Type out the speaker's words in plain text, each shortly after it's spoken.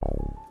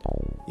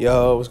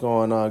Yo, what's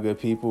going on, good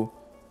people?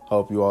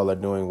 Hope you all are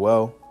doing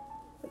well.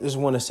 I just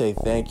want to say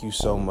thank you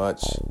so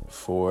much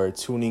for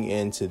tuning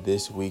in to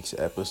this week's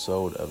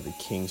episode of the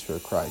Kings for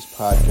Christ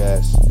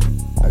podcast.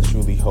 I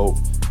truly hope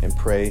and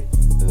pray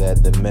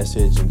that the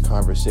message and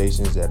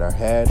conversations that are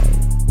had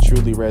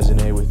truly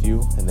resonate with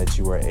you and that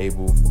you are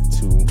able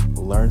to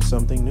learn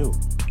something new.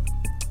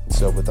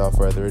 So without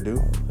further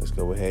ado, let's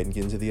go ahead and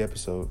get into the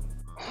episode.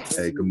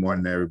 Hey, good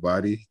morning,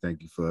 everybody.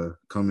 Thank you for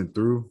coming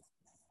through.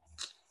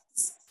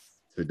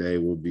 Today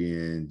we'll be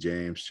in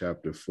James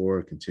Chapter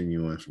 4,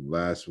 continuing from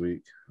last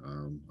week.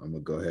 I'm going to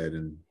go ahead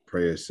and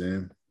pray us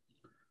in.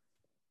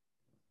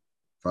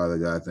 Father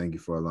God, thank you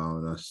for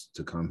allowing us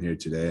to come here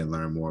today and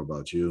learn more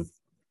about you.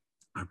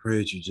 I pray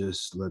that you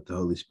just let the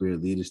Holy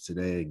Spirit lead us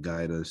today and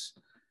guide us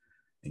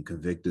and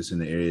convict us in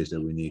the areas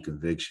that we need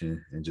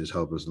conviction, and just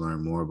help us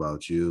learn more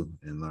about you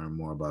and learn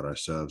more about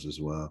ourselves as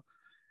well.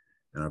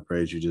 And I pray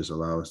that you just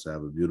allow us to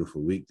have a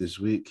beautiful week this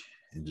week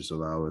and just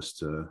allow us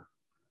to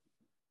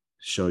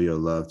show your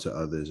love to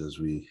others as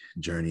we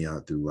journey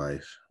out through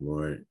life,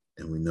 Lord.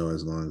 And we know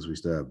as long as we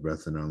still have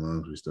breath in our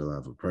lungs, we still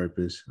have a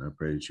purpose. And I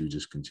pray that you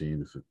just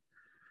continue to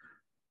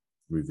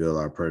reveal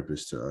our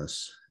purpose to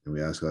us. And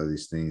we ask all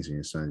these things in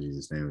your son,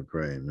 Jesus' name we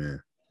pray,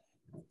 amen.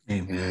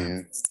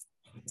 Amen.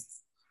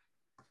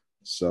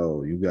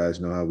 So you guys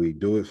know how we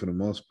do it for the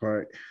most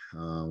part.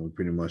 We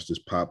pretty much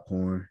just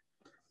popcorn.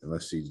 And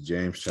let's see,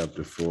 James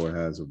chapter 4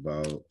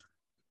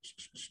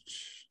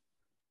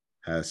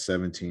 has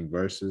 17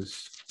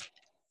 verses.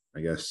 I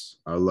guess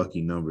our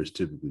lucky number is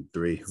typically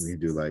 3. We can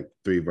do like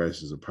 3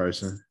 verses a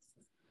person.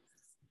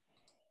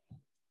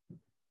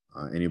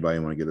 Anybody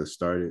want to get us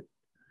started?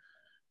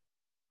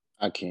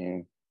 I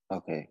can.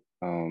 Okay.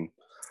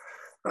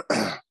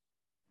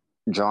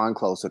 Drawing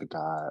closer to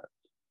God.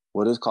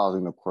 What is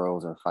causing the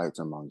quarrels and fights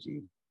among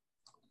you?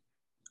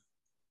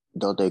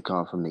 Don't they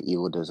come from the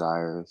evil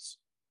desires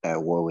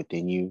at war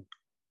within you?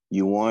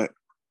 You want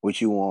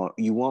what you want.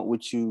 You want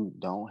what you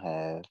don't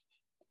have.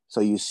 So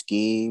you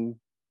scheme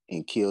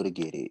and kill to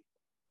get it.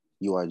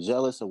 You are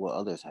jealous of what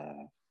others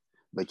have,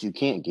 but you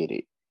can't get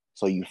it.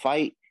 So you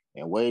fight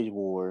and wage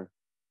war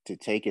to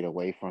take it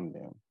away from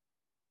them.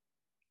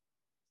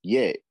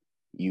 Yet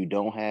you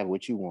don't have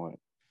what you want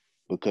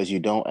because you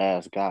don't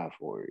ask God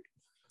for it.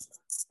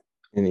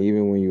 And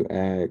even when you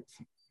ask,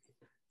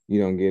 you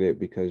don't get it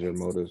because your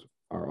motives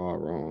are all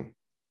wrong.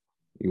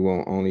 You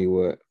want only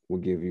what will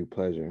give you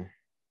pleasure.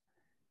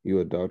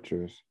 You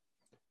adulterers,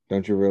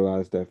 don't you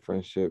realize that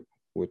friendship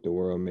with the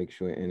world makes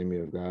you an enemy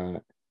of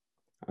God?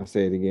 I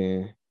say it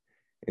again.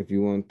 If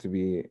you want to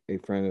be a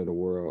friend of the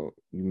world,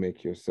 you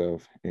make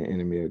yourself an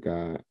enemy of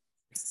God.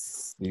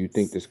 Do you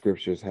think the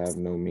scriptures have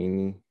no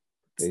meaning?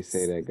 They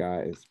say that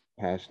God is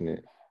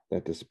passionate,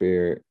 that the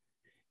spirit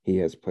he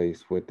has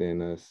placed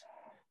within us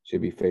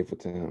should be faithful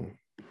to him.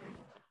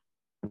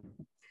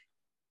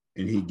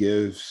 And he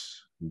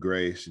gives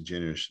grace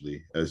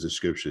generously, as the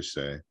scriptures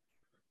say.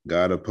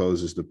 God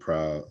opposes the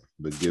proud,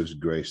 but gives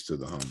grace to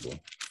the humble.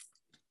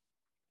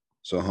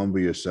 So humble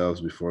yourselves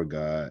before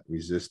God,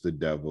 resist the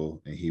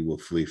devil, and he will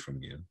flee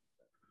from you.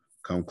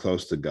 Come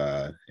close to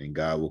God, and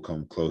God will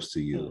come close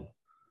to you.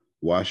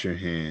 Wash your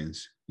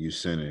hands, you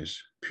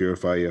sinners.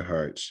 Purify your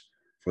hearts,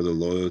 for the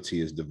loyalty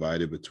is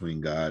divided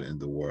between God and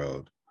the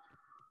world.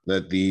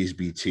 Let these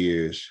be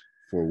tears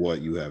for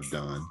what you have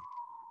done.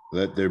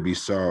 Let there be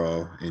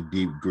sorrow and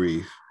deep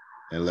grief,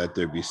 and let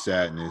there be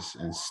sadness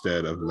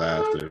instead of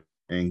laughter,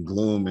 and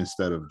gloom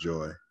instead of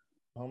joy.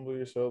 Humble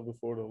yourself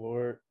before the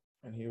Lord,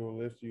 and he will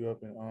lift you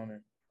up in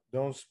honor.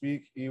 Don't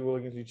speak evil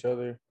against each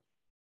other.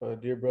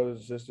 Dear brothers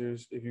and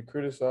sisters, if you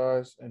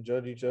criticize and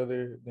judge each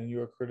other, then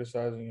you are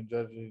criticizing and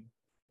judging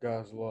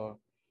God's law.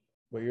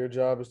 But your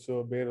job is to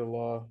obey the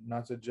law,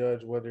 not to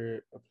judge whether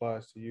it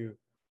applies to you.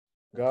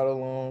 God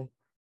alone,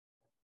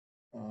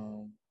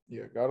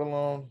 God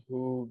alone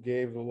who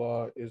gave the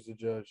law is the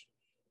judge.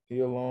 He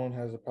alone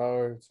has the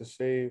power to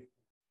save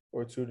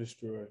or to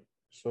destroy.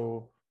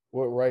 So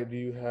what right do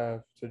you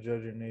have to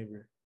judge your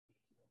neighbor?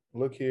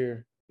 Look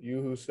here,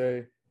 you who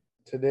say,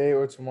 today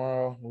or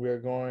tomorrow we are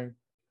going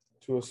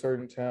to a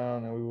certain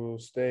town and we will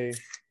stay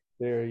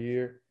there a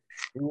year.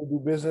 We will do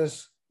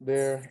business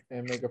there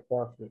and make a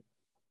profit.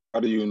 How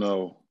do you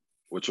know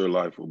what your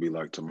life will be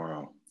like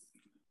tomorrow?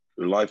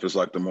 Your life is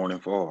like the morning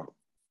fog.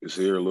 It's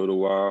here a little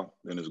while,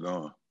 then it's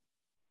gone.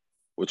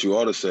 What you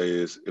ought to say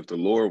is, if the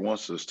Lord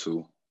wants us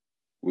to,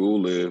 we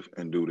will live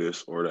and do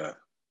this or that.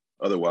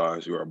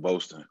 Otherwise, you are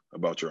boasting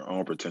about your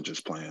own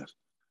pretentious plans,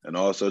 and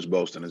all such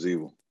boasting is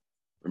evil.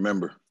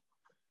 Remember,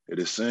 it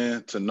is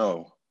sin to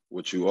know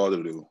what you ought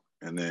to do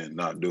and then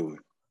not do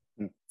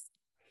it.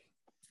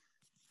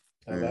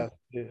 Now that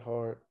hit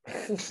hard.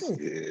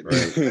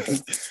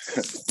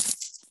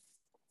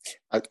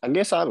 I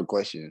guess I have a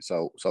question.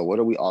 So what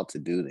are we all to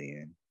do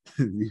then?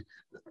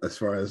 As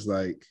far as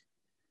like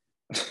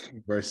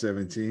verse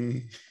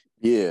 17?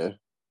 Yeah.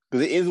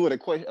 Because it is what a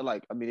question,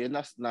 like, I mean,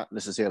 it's not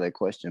necessarily a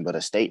question, but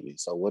a statement.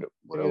 So what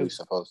are we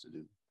supposed to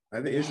do?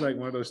 I think it's like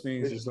one of those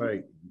things. It's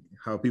like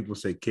how people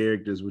say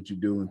character is what you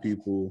do when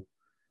people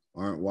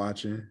aren't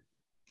watching.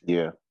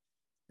 Yeah.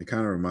 It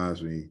kind of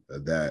reminds me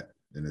of that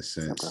in a Okay.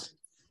 sense.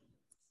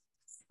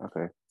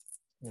 Okay.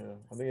 Yeah,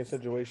 I think it's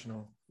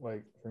situational.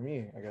 Like for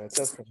me, I got a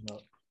test coming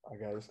up. I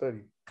gotta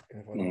study,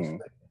 and if I don't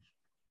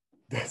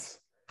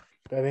study,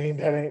 that ain't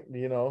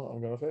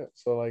I'm gonna fail.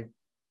 So like,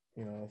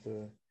 it's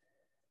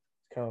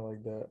kind of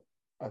like that.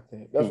 I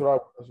think that's what I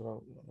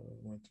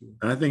went to.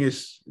 And I think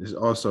it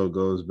also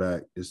goes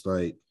back. It's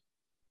like,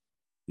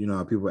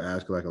 people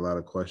ask like a lot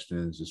of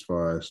questions as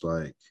far as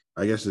like,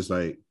 I guess it's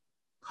like,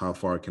 how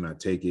far can I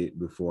take it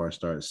before I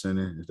start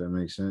sinning? If that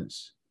makes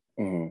sense.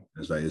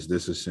 It's like, is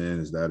this a sin?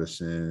 Is that a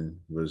sin?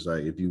 But it's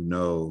like, if you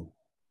know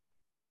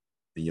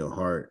in your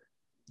heart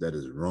that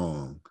is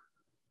wrong,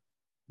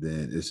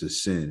 then it's a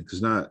sin.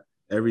 Because not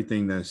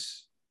everything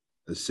that's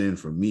a sin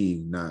for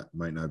me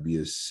might not be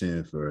a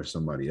sin for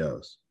somebody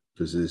else.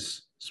 Because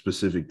it's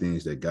specific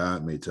things that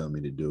God may tell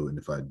me to do, and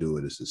if I do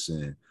it, it's a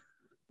sin.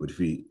 But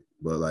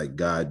like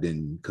God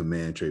didn't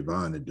command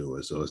Trayvon to do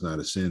it, so it's not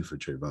a sin for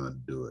Trayvon to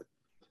do it.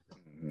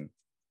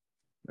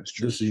 That's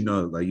true. Just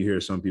so like you hear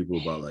some people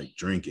about like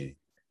drinking,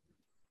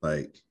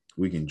 like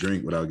we can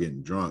drink without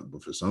getting drunk,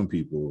 but for some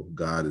people,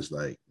 God is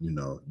like, you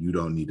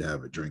don't need to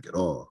have a drink at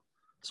all.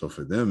 So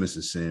for them, it's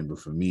a sin, but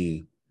for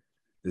me,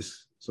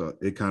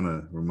 it kind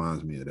of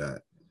reminds me of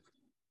that.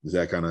 Does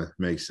that kind of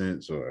make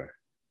sense, or?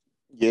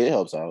 Yeah, it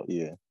helps out.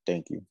 Yeah,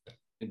 thank you.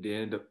 And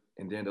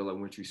then like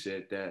when you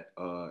said that,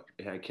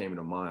 it had came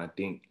to mind. I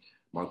think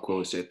my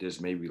quote said this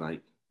maybe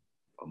like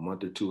a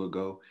month or two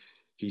ago.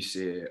 He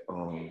said,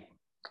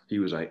 he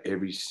was like,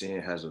 every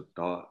sin has a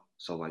thought.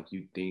 So like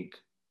you think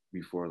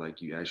before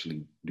like you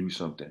actually do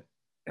something,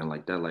 and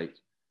like that, like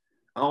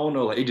I don't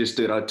know, like it just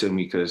stood out to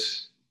me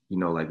because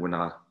like when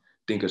I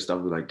think of stuff,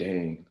 like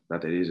dang,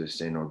 that is a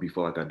sin, or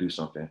before like I do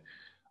something,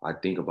 I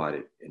think about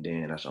it, and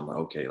then that's I'm like,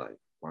 okay, like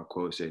my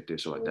quote said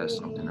this, so like that's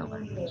something that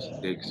like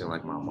sticks in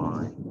like my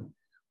mind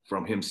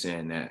from him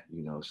saying that,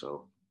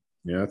 so.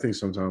 Yeah, I think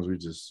sometimes we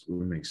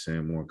make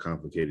sin more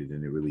complicated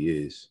than it really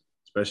is,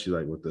 especially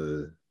like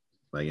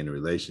like in the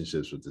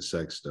relationships with the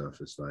sex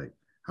stuff. It's like,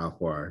 how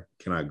far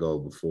can I go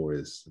before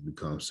it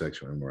becomes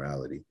sexual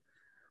immorality?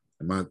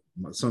 And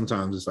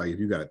sometimes it's like, if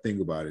you got to think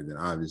about it, then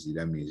obviously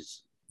that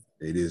means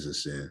it is a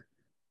sin.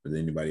 But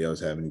anybody else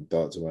have any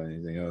thoughts about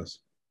anything else?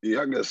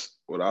 Yeah, I guess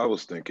what I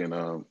was thinking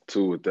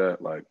too with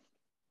that, like,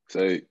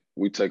 say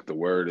we take the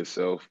word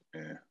itself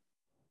and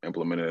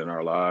implement it in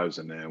our lives,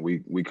 and then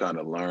we kind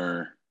of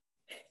learn,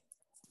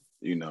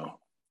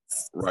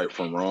 right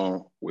from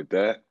wrong with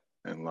that,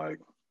 and like,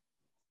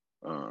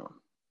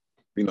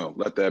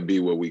 let that be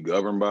what we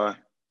govern by.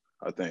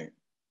 I think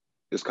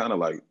it's kind of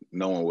like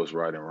knowing what's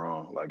right and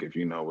wrong. Like if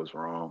you know what's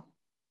wrong,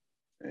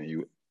 and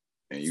you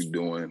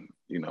doing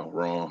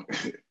wrong,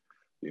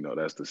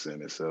 that's the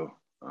sin itself.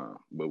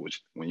 But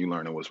when you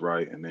learn what's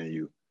right, and then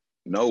you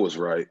know what's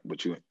right,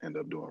 but you end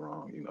up doing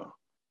wrong,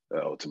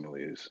 that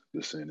ultimately is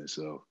the sin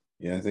itself.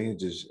 Yeah, I think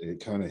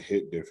it kind of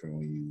hit different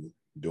when you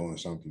doing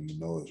something you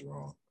know is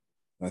wrong.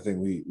 I think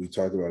we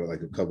talked about it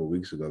like a couple of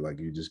weeks ago. Like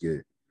you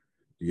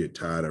get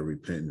tired of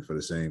repenting for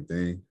the same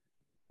thing.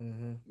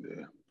 Mm-hmm.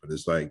 Yeah. But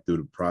it's like through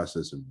the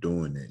process of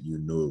doing it, you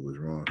knew it was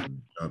wrong from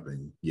the jump,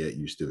 and yet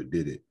you still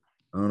did it.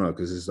 I don't know,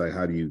 because it's like,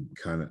 how do you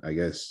I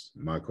guess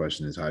my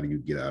question is, how do you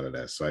get out of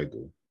that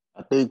cycle?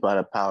 I think by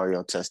the power of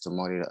your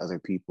testimony to other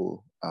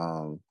people,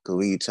 because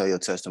when you tell your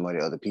testimony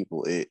to other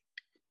people, it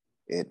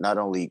not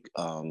only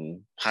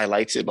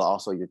highlights it, but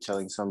also you're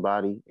telling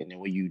somebody. And then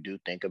when you do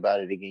think about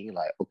it again, you're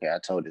like, okay, I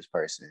told this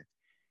person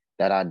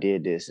that I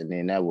did this, and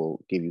then that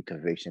will give you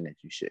conviction that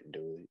you shouldn't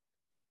do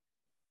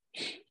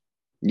it.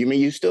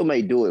 You still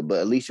may do it, but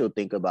at least you'll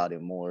think about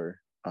it more.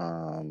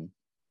 And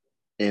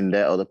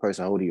that other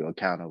person holding you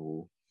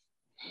accountable.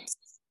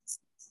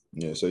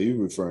 Yeah, so you're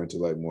referring to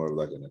like more of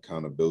like an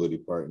accountability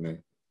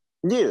partner.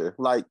 Yeah,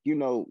 like,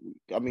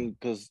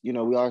 because,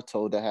 we are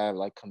told to have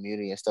like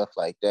community and stuff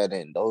like that.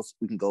 And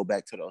we can go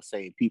back to those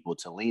same people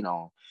to lean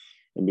on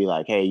and be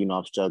like, hey,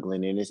 I'm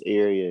struggling in this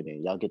area. And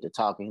then y'all get to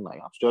talking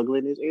like, I'm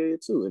struggling in this area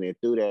too. And then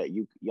through that,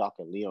 y'all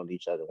can lean on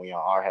each other when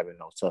y'all are having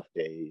those tough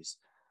days.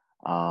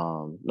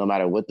 No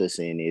matter what the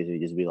sin is, you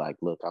just be like,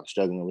 look, I'm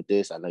struggling with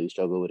this. I know you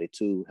struggle with it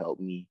too. Help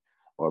me,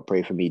 or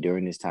pray for me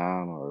during this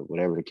time, or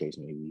whatever the case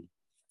may be.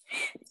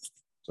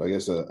 So I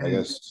guess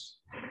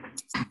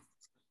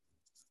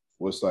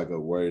what's like a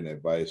word and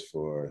advice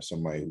for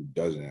somebody who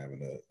doesn't have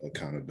an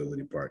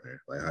accountability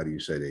partner? Like, how do you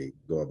say they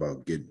go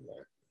about getting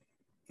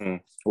one?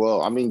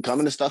 Well,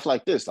 coming to stuff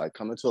like this, like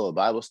coming to a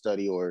Bible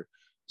study, or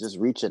just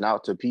reaching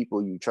out to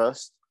people you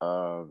trust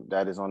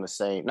that is on the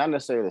same, not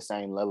necessarily the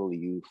same level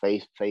you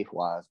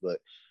faith-wise, but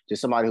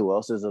just somebody who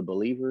else is a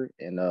believer,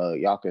 and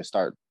y'all can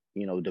start,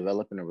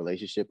 developing a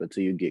relationship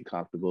until you get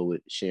comfortable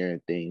with sharing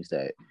things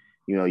that,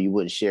 you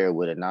wouldn't share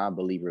with a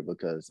non-believer,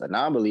 because a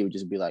non-believer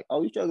just be like,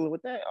 oh, you struggling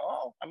with that?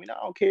 Oh, I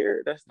don't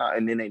care. That's not,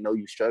 and then they know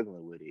you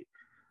struggling with it.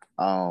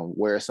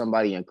 Whereas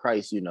somebody in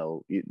Christ,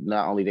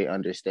 not only they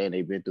understand,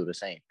 they've been through the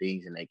same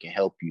things, and they can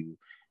help you.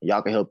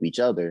 Y'all can help each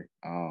other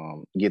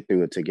get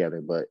through it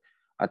together. But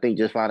I think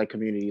just find a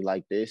community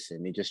like this,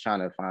 and then just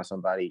trying to find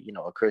somebody,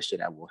 a Christian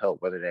that will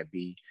help, whether that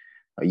be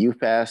a youth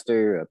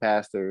pastor, a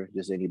pastor,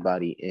 just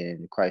anybody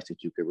in Christ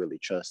that you could really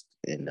trust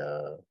and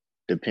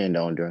depend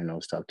on during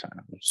those tough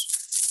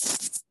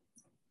times.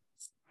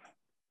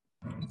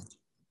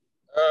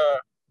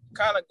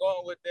 Kind of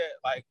going with that,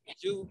 like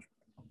you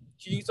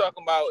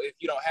talking about if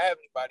you don't have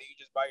anybody, you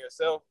just by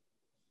yourself.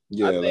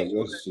 Yeah, I think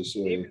let's just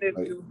say, even if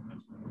you.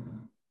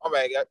 All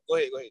right, go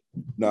ahead.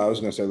 No, I was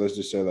gonna say, let's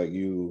just say, like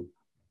you,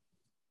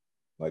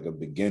 like a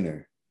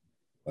beginner,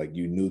 like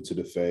you new to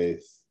the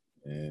faith,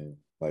 and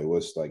like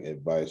what's like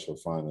advice for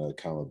finding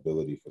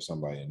accountability for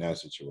somebody in that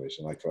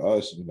situation? Like for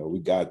us, we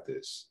got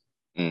this,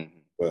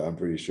 but I'm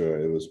pretty sure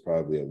it was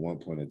probably at one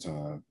point in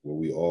time where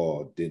we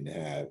all didn't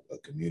have a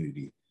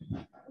community,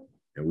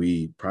 and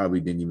we probably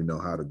didn't even know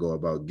how to go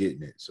about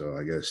getting it. So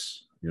I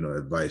guess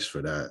advice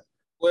for that.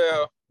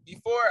 Well,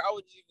 I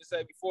would even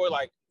say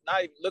like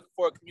not even looking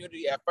for a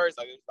community at first,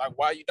 like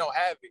why you don't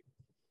have it.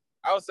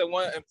 I would say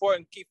one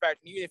important key factor,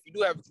 even if you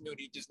do have a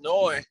community, just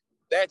knowing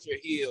that you're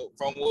healed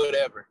from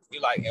whatever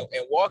you like and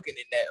walking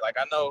in that. Like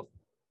I know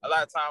a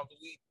lot of times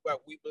we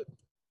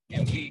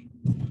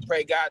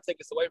pray God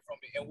take us away from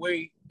it, and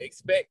we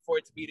expect for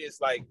it to be this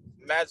like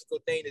magical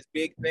thing, this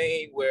big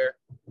thing where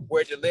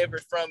we're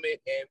delivered from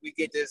it, and we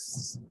get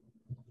this,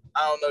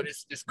 I don't know,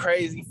 this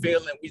crazy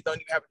feeling we don't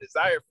even have a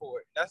desire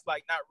for it. That's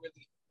like not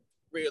really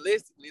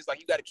realistically. It's like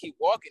you got to keep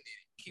walking in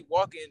it. Keep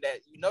walking in that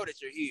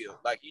that you're healed.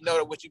 Like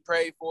that what you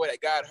prayed for,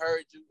 that God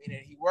heard you, and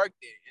then He worked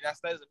it. And that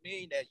doesn't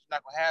mean that you're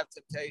not gonna have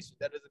temptation.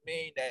 That doesn't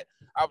mean that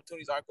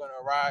opportunities aren't gonna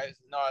arise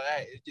and all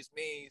that. It just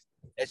means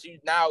that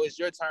now it's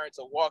your turn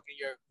to walk in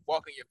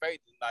your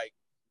faith and like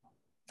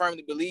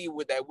firmly believe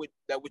with that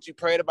what you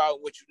prayed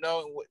about, what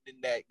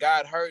and that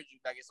God heard you.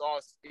 Like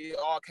it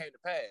all came to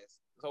pass.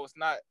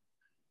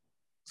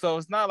 So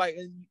it's not like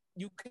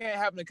you can't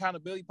have an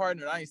accountability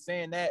partner. I ain't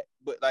saying that,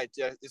 but like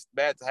just it's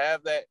bad to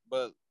have that.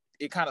 But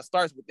it kind of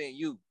starts within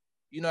you.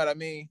 You know what I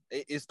mean?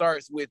 It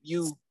starts with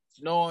you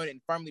knowing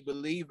and firmly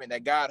believing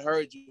that God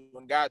heard you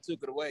when God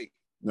took it away.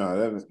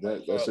 No,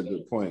 that's a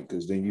good point,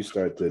 because then you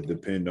start to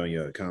depend on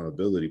your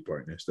accountability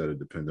partner instead of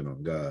depending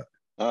on God.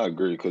 I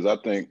agree, because I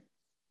think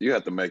you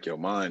have to make your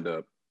mind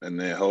up and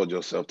then hold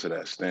yourself to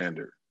that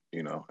standard,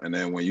 and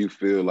then when you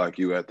feel like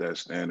you at that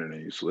standard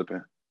and you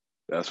slipping,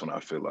 that's when I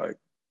feel like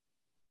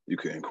you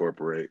can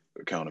incorporate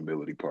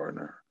accountability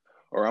partner,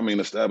 or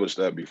establish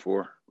that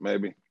before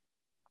maybe.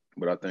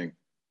 But I think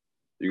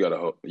you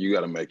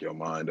gotta make your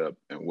mind up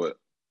and what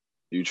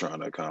you trying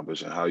to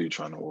accomplish and how you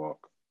trying to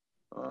walk,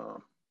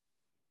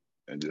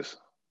 and just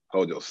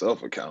hold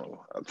yourself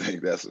accountable. I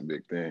think that's a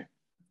big thing.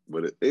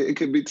 But it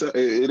could be tough.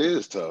 It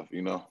is tough,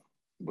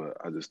 But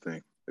I just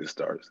think it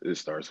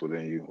starts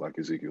within you, like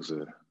Ezekiel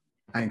said.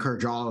 I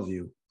encourage all of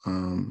you,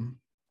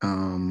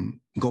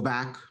 go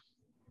back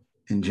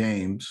in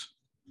James.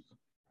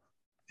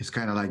 It's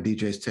kind of like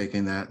DJ's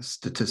taking that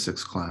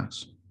statistics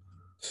class.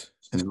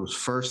 And those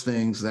first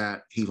things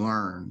that he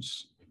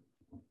learns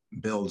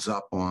builds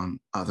up on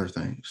other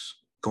things.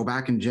 Go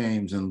back in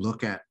James and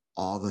look at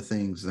all the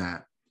things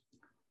that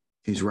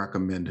he's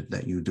recommended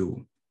that you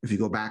do. If you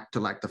go back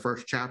to like the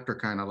first chapter,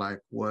 kind of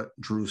like what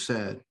Drew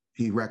said,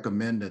 he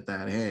recommended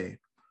that, hey,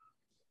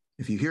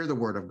 if you hear the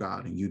word of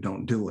God and you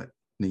don't do it,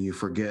 then you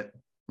forget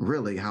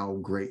really how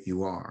great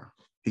you are.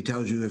 He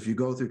tells you if you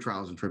go through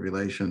trials and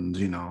tribulations,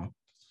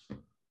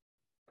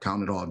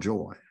 count it all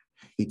joy.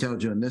 He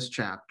tells you in this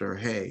chapter,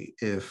 hey,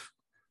 if,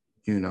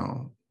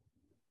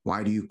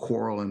 why do you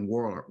quarrel and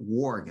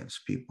war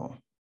against people?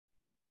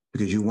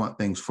 Because you want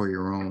things for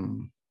your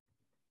own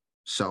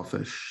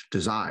selfish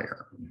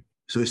desire.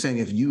 So he's saying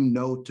if you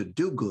know to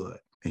do good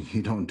and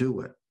you don't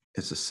do it,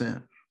 it's a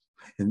sin.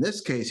 In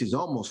this case, he's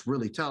almost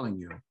really telling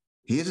you,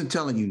 he isn't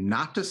telling you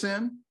not to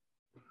sin,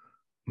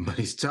 but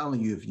he's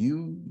telling you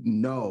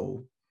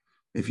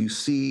if you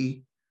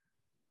see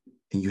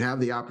and you have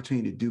the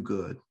opportunity to do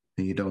good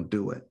and you don't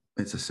do it,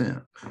 it's a sin.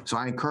 So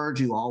I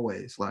encourage you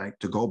always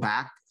to go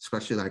back,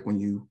 especially when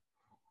you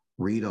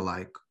read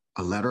a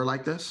letter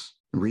like this,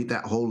 read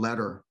that whole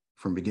letter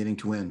from beginning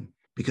to end,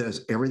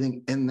 because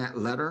everything in that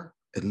letter,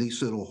 at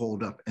least it'll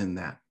hold up in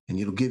that. And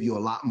it'll give you a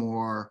lot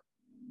more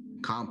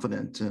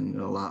confidence and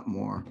a lot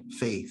more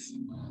faith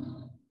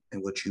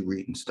in what you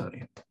read and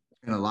study.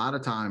 And a lot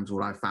of times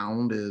what I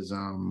found is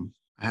I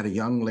had a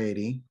young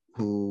lady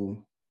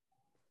who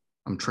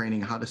I'm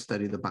training how to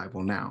study the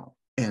Bible now.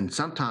 And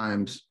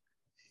sometimes,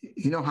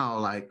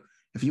 how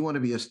if you want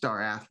to be a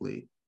star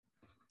athlete,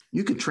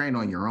 you can train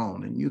on your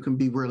own and you can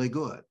be really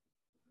good.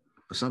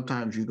 But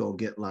sometimes you go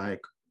get a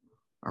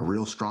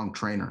real strong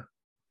trainer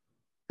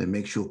that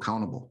makes you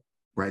accountable,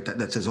 right?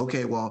 That says,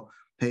 okay, well,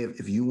 hey,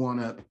 if you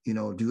want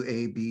to, do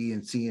A, B,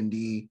 and C, and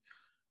D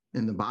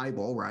in the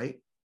Bible, right?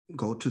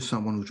 Go to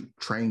someone who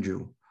trained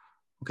you.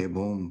 Okay,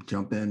 boom,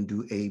 jump in,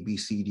 do A, B,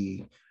 C,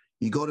 D.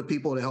 You go to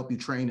people to help you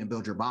train and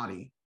build your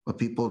body, but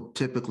people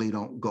typically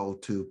don't go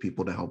to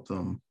people to help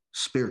them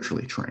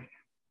spiritually train.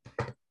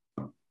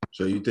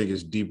 So you think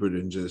it's deeper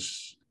than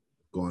just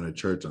going to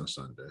church on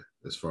Sunday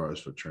as far as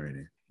for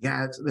training?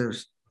 Yeah,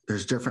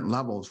 there's different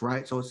levels,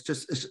 right? So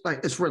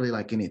it's really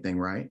like anything,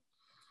 right?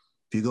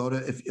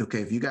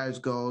 If you guys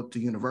go to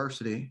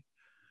university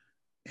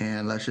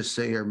and let's just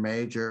say your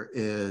major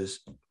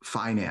is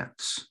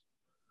finance,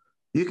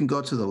 you can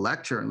go to the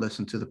lecture and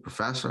listen to the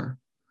professor.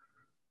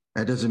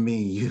 That doesn't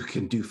mean you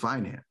can do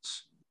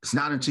finance. It's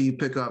not until you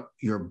pick up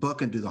your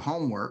book and do the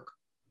homework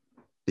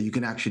that you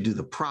can actually do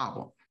the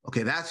problem.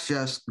 Okay, that's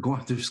just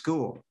going through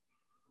school.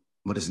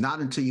 But it's not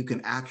until you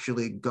can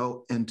actually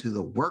go into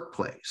the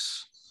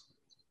workplace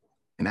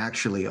and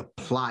actually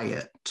apply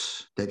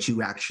it that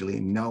you actually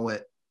know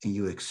it and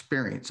you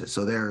experience it.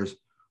 So there's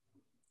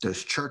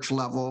church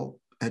level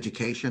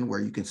education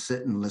where you can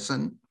sit and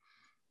listen.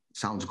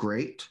 Sounds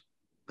great,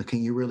 but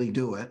can you really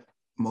do it?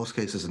 Most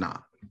cases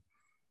not.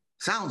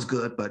 Sounds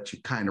good, but you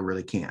kind of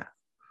really can't.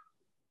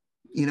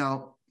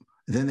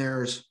 Then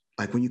there's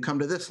like when you come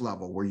to this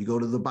level where you go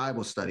to the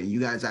Bible study, you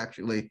guys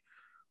actually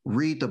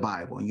read the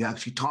Bible and you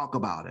actually talk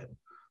about it.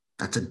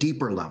 That's a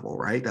deeper level,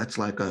 right? That's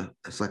like a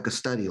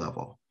study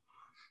level.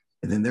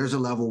 And then there's a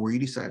level where you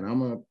decide, I'm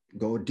going to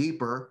go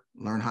deeper,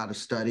 learn how to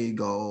study,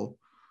 go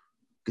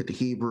get the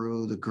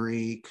Hebrew, the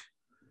Greek,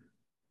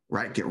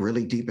 right? Get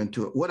really deep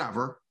into it,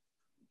 whatever.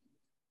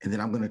 And then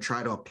I'm going to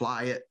try to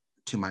apply it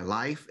to my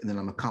life. And then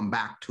I'm going to come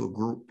back to a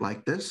group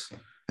like this.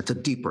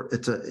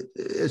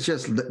 It's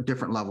just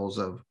different levels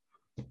of,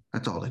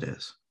 that's all it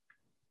is.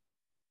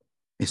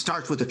 It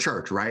starts with the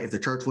church, right? If the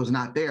church was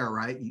not there,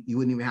 right, you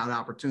wouldn't even have the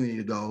opportunity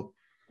to go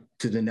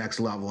to the next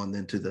level and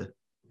then to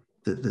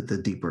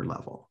the deeper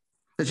level.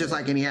 It's just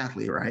like any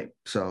athlete, right?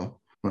 So,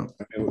 well,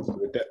 I mean,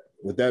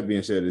 with that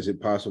being said, is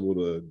it possible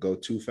to go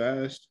too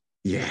fast?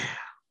 Yeah,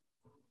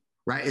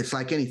 right. It's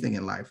like anything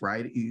in life,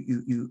 right?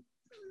 You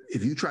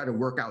if you try to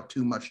work out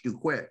too much too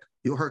quick,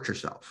 you'll hurt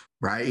yourself,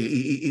 right?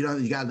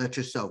 You got to let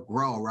yourself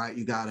grow, right?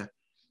 You got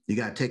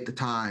to take the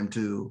time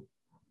to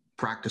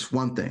practice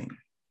one thing,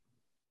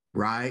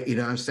 right? You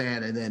know what I'm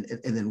saying? And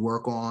then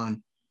work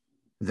on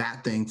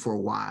that thing for a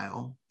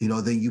while,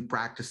 then you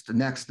practice the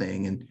next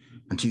thing and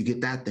until you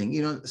get that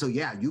thing, so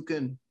yeah, you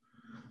could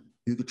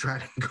try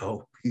to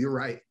go, you're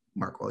right,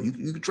 Marco,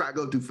 you could try to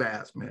go too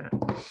fast, man.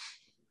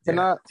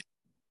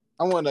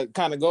 I want to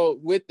kind of go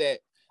with that.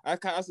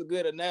 That's a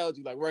good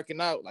analogy, like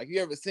working out. Like, you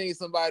ever seen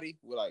somebody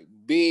with like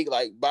big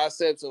like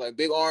biceps or like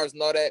big arms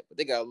and all that, but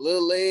they got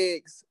little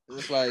legs? And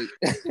it's like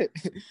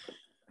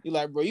you're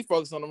like, bro, you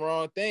focus on the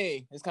wrong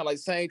thing. It's kind of like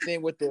the same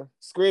thing with the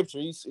scripture.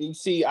 You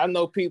see, I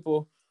know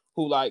people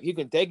who like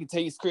they can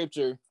tell you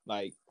scripture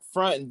like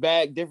front and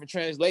back, different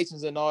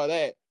translations and all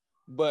that.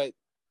 But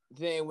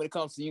then when it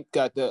comes to you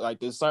got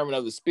the sermon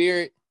of the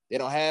spirit, they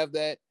don't have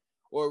that,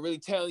 or really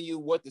telling you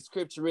what the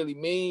scripture really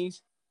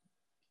means.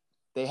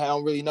 They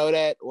don't really know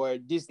that, or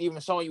just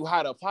even showing you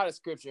how to apply the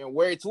scripture and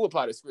where to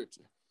apply the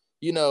scripture.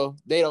 They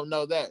don't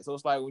know that. So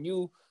it's like when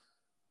you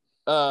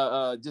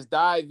just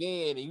dive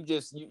in and you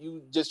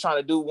just trying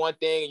to do one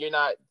thing and you're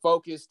not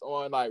focused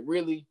on like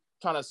really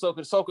trying to soak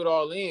it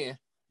all in,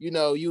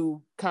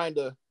 you kind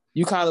of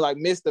like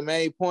miss the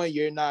main point.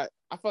 You're not,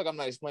 I feel like I'm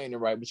not explaining it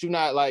right, but you're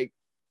not like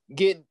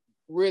getting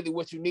really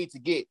what you need to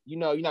get.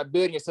 You're not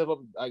building yourself up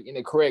like in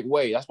the correct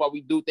way. That's why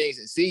we do things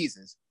in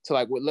seasons to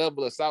like what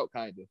level us out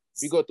kind of.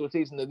 We go through a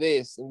season of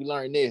this and we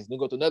learn this, then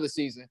go to another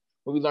season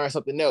where we learn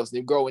something else,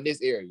 then grow in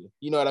this area.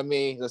 You know what I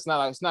mean? It's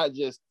not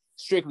just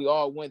strictly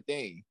all one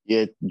thing.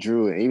 Yeah,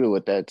 Drew, and even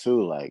with that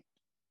too, like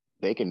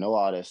they can know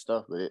all that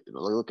stuff, but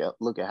look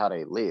at how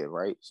they live,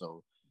 right?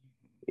 So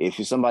if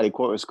you're somebody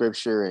quoting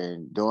scripture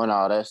and doing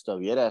all that stuff,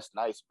 yeah, that's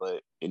nice.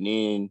 But and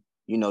then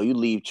you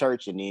leave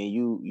church and then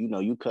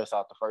you cuss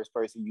out the first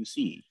person you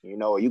see,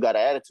 or you got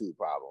an attitude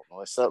problem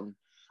or something,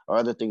 or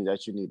other things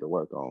that you need to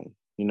work on,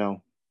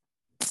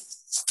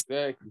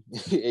 Exactly.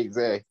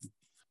 Exactly.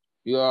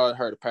 You all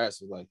heard of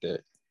pastors like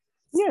that.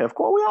 Yeah, of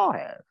course we all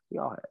have.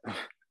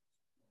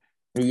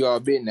 You all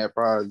been there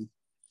probably.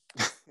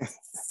 But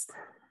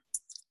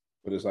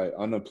it's like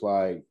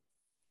unapplied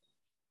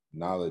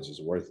knowledge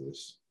is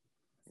worthless.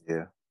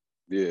 Yeah.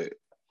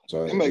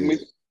 So it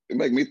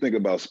make me think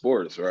about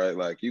sports, right?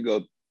 Like you go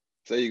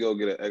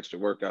get an extra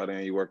workout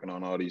in, you're working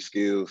on all these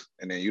skills,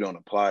 and then you don't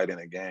apply it in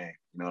a game.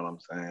 You know what I'm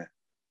saying?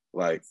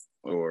 Like,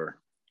 or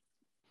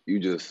you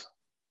just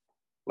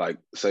like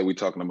say we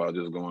talking about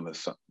just going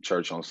to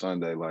church on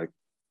Sunday. Like,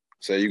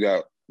 say you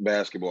got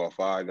basketball,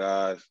 5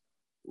 guys.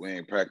 We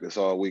ain't practice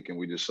all week and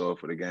we just show up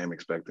for the game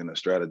expecting to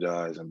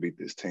strategize and beat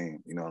this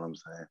team. You know what I'm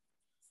saying?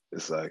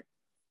 It's like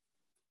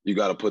you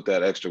got to put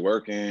that extra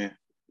work in,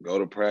 go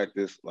to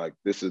practice. Like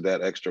this is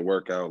that extra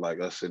workout,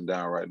 like us sitting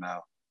down right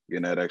now,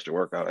 getting that extra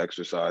workout,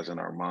 exercise in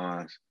our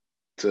minds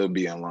to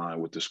be in line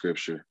with the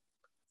scripture.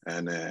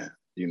 And then,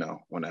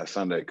 when that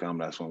Sunday comes,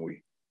 that's when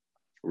we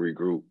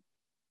regroup,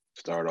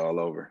 start all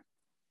over.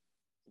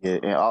 Yeah,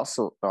 and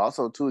also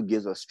too, it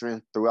gives us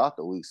strength throughout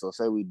the week. So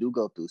say we do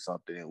go through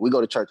something, we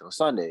go to church on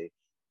Sunday,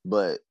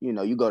 but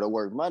you go to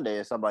work Monday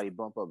and somebody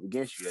bump up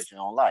against you that you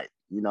don't like,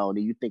 then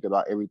you think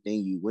about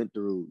everything you went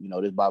through,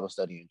 this Bible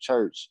study in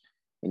church,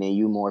 and then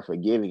you more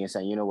forgiving and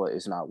saying, you know what,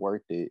 it's not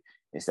worth it,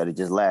 instead of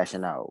just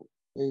lashing out.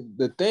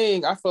 The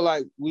thing I feel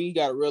like we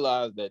got to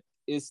realize that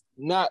it's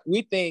not.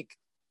 We think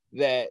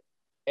that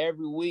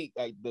every week,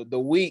 like the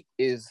week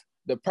is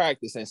the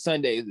practice and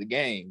Sunday is the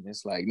game.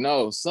 It's like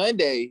no,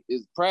 Sunday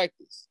is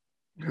practice.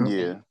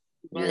 Yeah.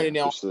 Learning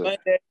Yeah, on for sure.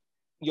 Sunday,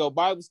 your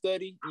Bible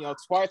study,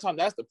 part time.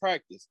 That's the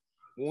practice.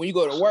 When you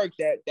go to work,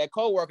 that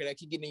coworker that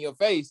keep getting in your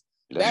face,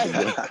 that's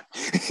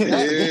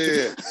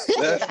Yeah,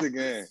 that's the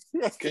game.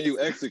 Can you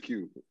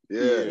execute?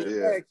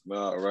 Yeah.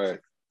 No, right.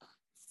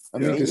 I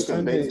mean, Yeah. because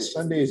The basic.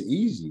 Sunday is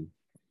easy.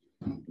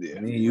 Yeah.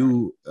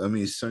 I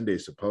mean,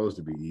 Sunday's supposed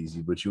to be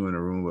easy, but you in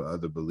a room with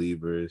other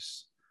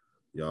believers,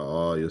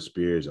 all your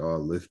spirits all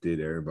lifted,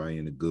 everybody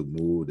in a good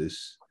mood.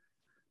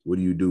 What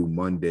do you do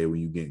Monday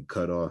when you getting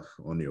cut off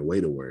on your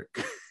way to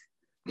work?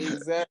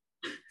 exactly.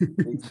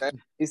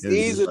 It's It's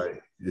easy.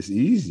 like it's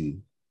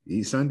easy.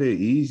 Sunday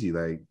easy,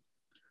 like,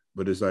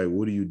 but it's like,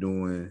 what are you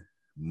doing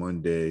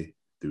Monday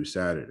through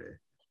Saturday?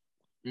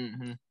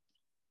 Mm-hmm.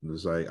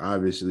 It's like,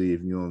 obviously,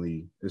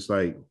 it's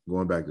like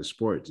going back to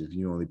sports. If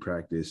you only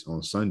practice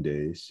on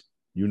Sundays,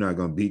 you're not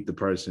gonna beat the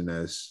person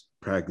that's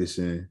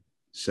practicing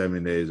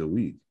 7 days a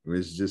week.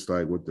 It's just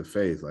like with the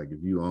faith. Like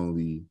if you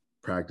only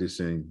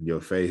practicing your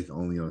faith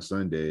only on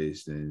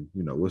Sundays, then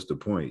what's the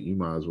point? You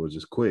might as well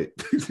just quit.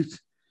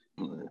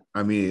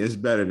 I mean, it's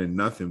better than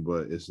nothing,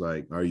 but it's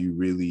like, are you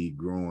really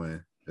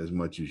growing as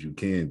much as you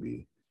can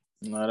be?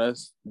 No,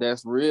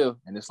 that's real,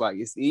 and it's like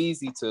it's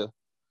easy to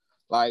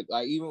like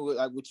even with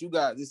like what you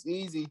got. It's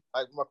easy.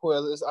 Like my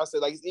I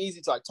said, like it's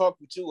easy to like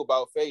talk with you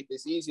about faith.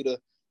 It's easy to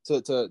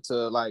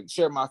like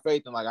share my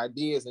faith and like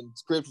ideas and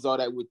scriptures, all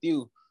that with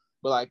you.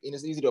 But like, and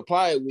it's easy to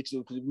apply it with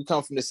you because we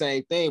come from the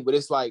same thing. But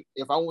it's like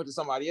if I went to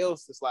somebody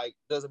else that's like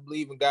doesn't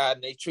believe in God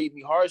and they treat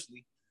me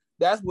harshly,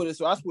 that's what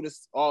it's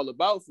all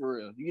about for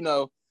real.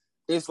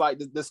 It's like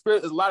the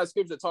spirit. There's a lot of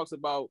scripture that talks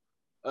about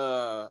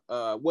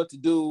what to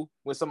do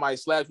when somebody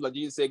slaps you. Like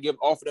Jesus said,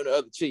 offer them the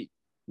other cheek.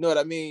 You know what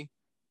I mean?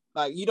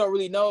 Like you don't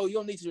really know. You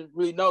don't need to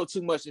really know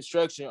too much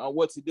instruction on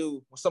what to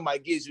do when somebody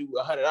gives you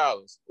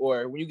 $100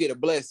 or when you get a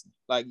blessing.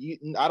 Like you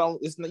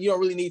don't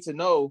really need to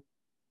know,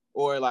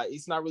 or like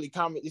it's not really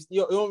common.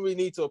 You don't really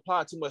need to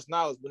apply too much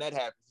knowledge when that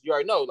happens. You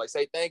already know. Like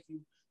say thank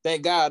you,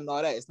 thank God, and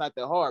all that. It's not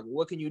that hard. But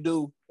what can you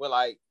do when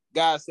like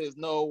God says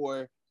no,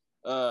 or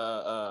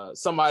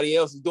somebody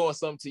else is doing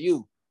something to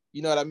you?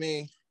 You know what I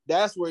mean?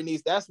 That's where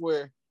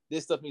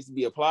this stuff needs to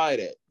be applied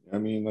at. I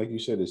mean, like you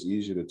said, it's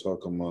easier to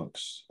talk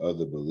amongst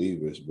other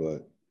believers,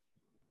 but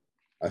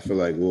I feel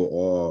like we'll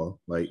all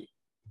I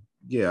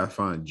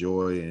find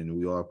joy, and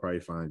we all probably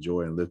find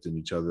joy in lifting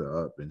each other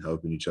up and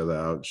helping each other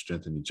out,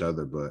 strengthening each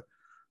other. But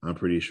I'm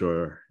pretty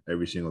sure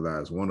every single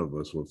last one of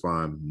us will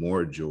find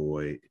more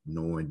joy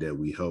knowing that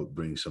we helped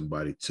bring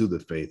somebody to the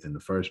faith in the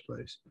first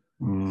place.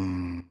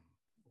 Wow.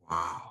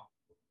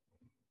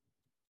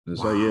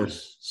 It's like,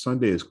 yes,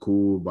 Sunday is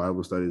cool,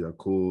 Bible studies are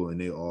cool,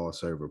 and they all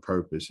serve a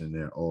purpose and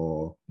they're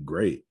all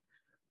great.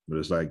 But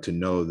it's like to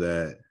know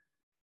that,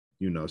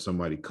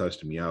 somebody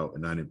cussed me out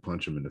and I didn't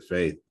punch them in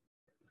the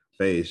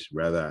face,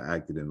 rather I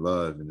acted in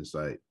love. And it's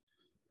like,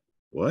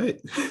 what?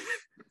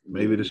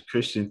 Maybe this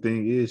Christian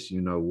thing is,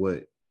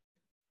 what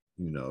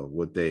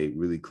they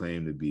really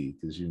claim to be.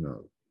 Because,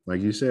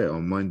 like you said,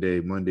 on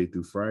Monday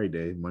through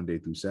Friday, Monday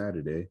through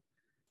Saturday,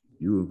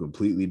 you're a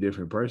completely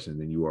different person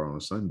than you are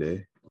on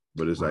Sunday.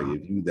 But it's like,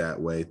 if you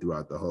that way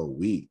throughout the whole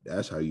week,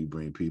 that's how you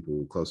bring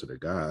people closer to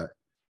God.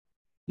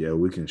 Yeah,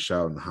 we can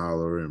shout and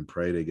holler and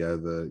pray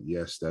together.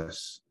 Yes,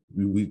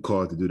 we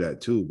called to do that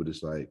too. But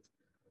it's like,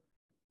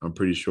 I'm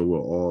pretty sure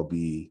we'll all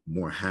be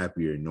more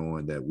happier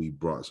knowing that we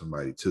brought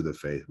somebody to the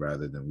faith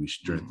rather than we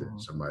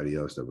strengthened somebody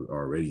else that was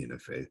already in the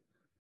faith.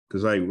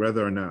 Because like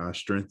whether or not I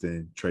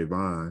strengthen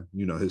Trayvon,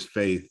 his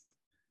faith,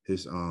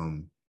 his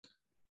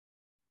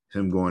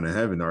him going to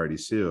heaven already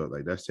sealed,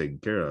 like that's taken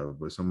care of.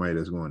 But somebody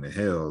that's going to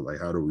hell, like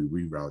how do we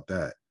reroute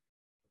that?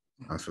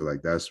 I feel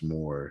like that's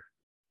more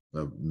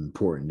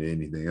important than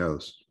anything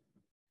else.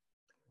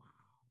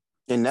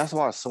 And that's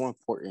why it's so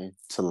important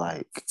to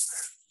like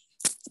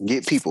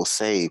get people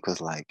saved, because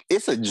like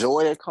it's a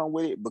joy that come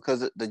with it,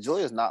 because the joy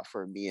is not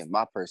for me and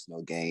my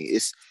personal gain.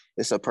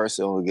 It's a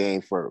personal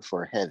gain for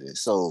heaven.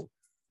 So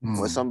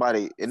when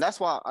somebody, and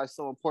that's why it's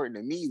so important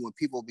to me when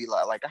people be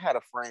like I had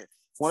a friend,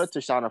 one of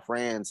Tashana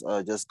friends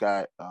just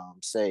got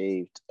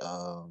saved.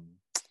 I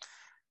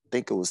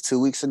think it was 2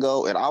 weeks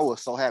ago, and I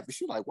was so happy.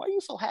 She was like, "Why are you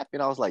so happy?"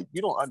 And I was like,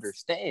 "You don't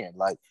understand.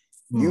 Like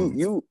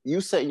you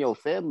setting your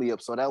family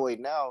up so that way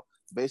now,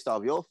 based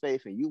off your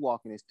faith and you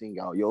walking this thing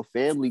out, your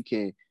family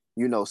can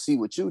see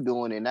what you're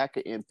doing, and that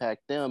could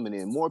impact them, and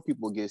then more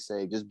people get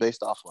saved just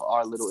based off of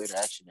our little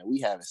interaction that we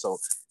have. So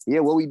yeah,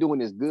 what we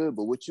doing is good,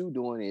 but what you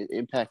doing is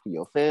impacting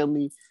your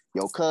family,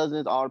 your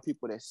cousins, all the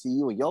people that see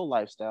you and your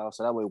lifestyle.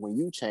 So that way, when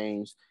you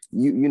change,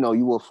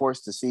 you will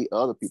force to see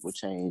other people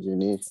change,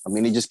 and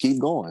it just keep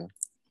going."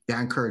 Yeah,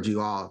 I encourage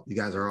you all. You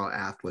guys are all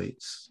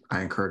athletes.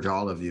 I encourage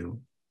all of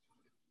you.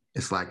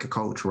 It's like a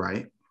coach,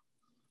 right?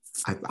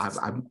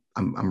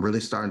 I'm really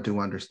starting to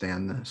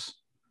understand this.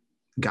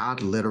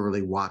 God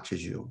literally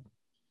watches you.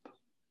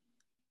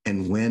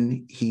 And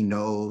when he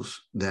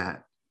knows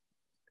that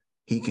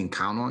he can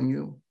count on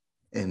you.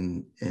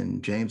 In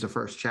James, the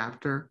first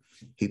chapter,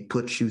 he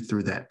puts you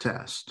through that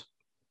test,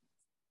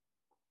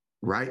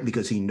 right?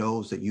 Because he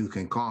knows that you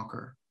can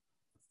conquer.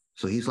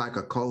 So he's like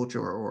a coach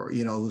or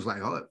who's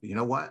like, oh, you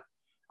know what?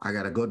 I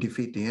got to go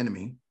defeat the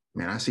enemy.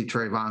 Man, I see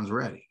Trayvon's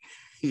ready.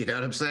 You know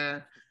what I'm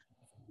saying?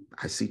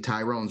 I see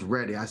Tyrone's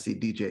ready. I see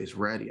DJ's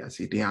ready. I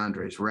see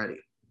DeAndre's ready.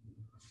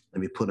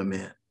 Let me put him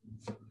in,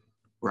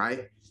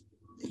 right?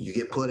 You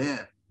get put in.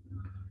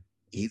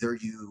 Either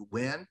you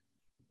win,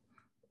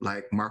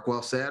 like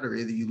Markwell said, or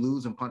either you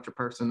lose and punch a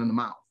person in the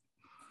mouth,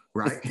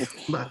 right?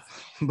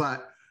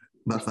 but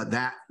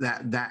that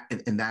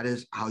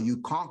is how you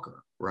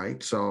conquer,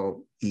 right?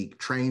 So he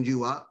trained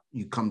you up.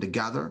 You come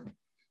together.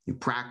 You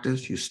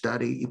practice. You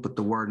study. You put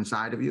the word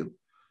inside of you.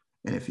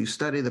 And if you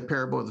study the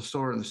parable of the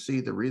sower and the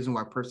seed, the reason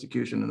why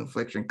persecution and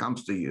affliction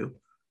comes to you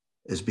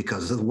is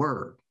because of the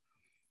word.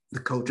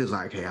 The coach is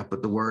like, hey, I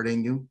put the word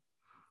in you.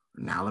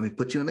 Now let me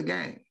put you in the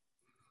game,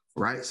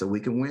 right? So we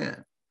can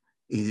win.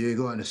 Either you're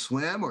going to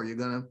swim or you're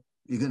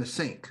gonna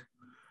sink,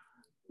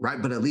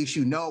 right? But at least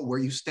you know where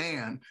you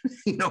stand,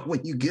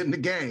 when you get in the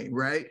game,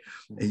 right?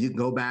 And you can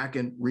go back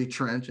and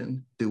retrench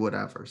and do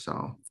whatever.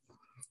 So,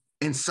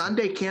 and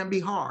Sunday can be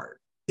hard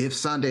if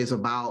Sunday's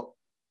about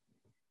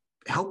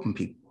helping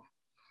people.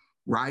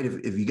 Right?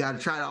 If you got to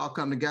try to all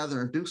come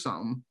together and do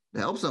something to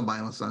help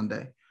somebody on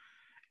Sunday,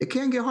 it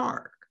can get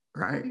hard,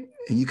 right?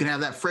 And you can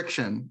have that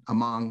friction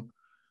among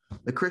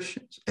the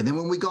Christians. And then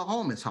when we go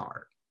home, it's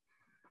hard.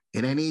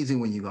 It ain't easy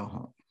when you go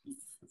home.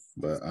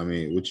 But I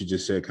mean, what you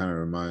just said kind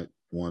of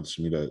wants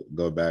me to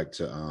go back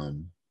to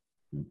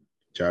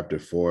chapter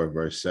 4,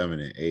 verse 7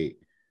 and 8.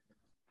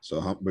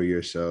 So humble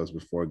yourselves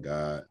before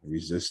God,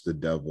 resist the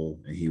devil,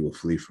 and he will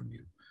flee from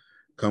you.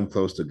 Come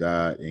close to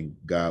God, and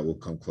God will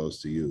come close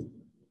to you.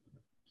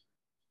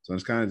 So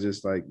it's kind of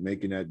just like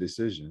making that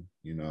decision,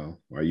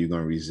 are you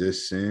going to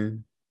resist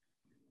sin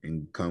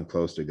and come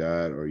close to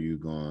God, or are you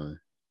going to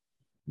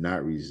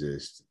not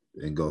resist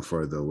and go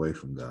further away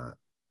from God?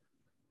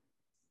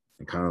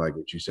 And kind of like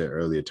what you said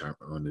earlier,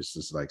 on this,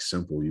 it's like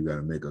simple. You got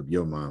to make up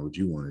your mind what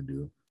you want to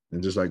do.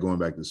 And just like going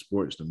back to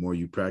sports, the more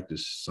you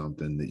practice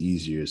something, the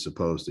easier it's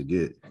supposed to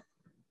get.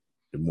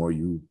 The more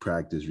you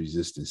practice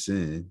resisting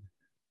sin,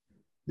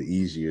 the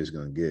easier it's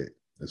going to get.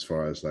 As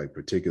far as like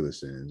particular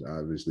sins,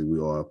 obviously we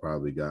all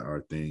probably got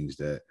our things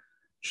that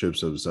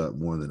trips us up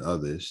more than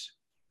others.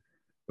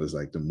 But it's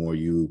like the more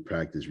you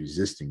practice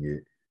resisting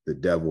it, the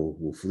devil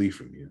will flee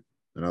from you.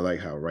 And I like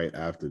how right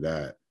after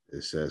that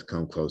it says,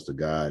 "Come close to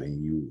God,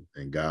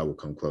 and God will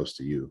come close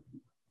to you."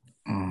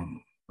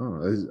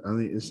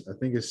 I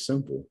think it's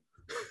simple.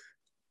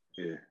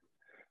 Yeah,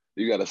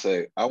 you got to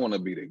say, "I want to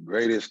be the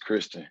greatest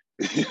Christian,"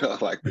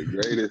 like the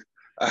greatest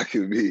I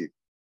can be.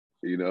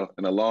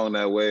 And along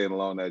that way and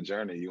along that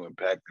journey, you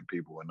impacting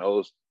people. And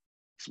those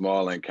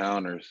small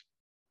encounters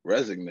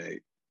resonate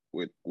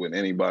with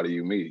anybody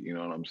you meet. You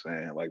know what I'm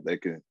saying? Like they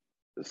can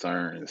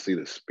discern and see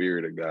the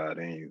spirit of God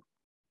in you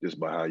just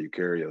by how you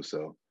carry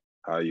yourself,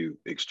 how you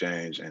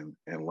exchange and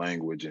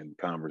language and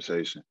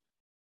conversation.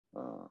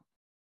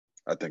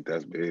 I think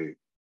that's big.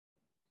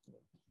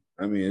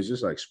 I mean, it's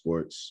just like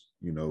sports.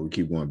 We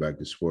keep going back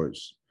to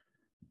sports.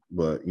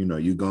 But,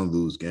 you're going to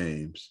lose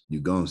games.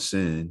 You're going to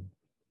sin.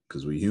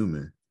 Because we're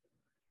human,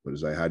 but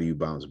it's like, how do you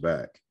bounce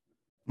back?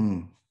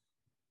 Do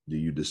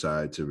you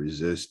decide to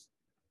resist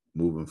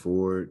moving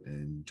forward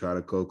and try to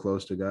go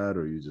close to God,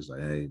 or you just like,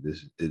 hey,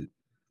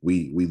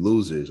 we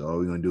losers, all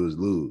we're gonna do is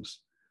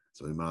lose,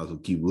 so we might as well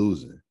keep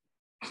losing.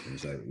 And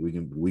it's like we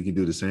can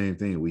do the same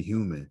thing. We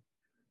human,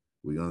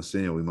 we gonna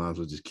sin, we might as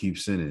well just keep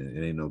sinning.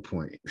 It ain't no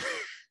point.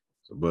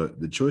 But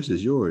the choice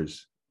is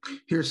yours.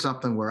 Here's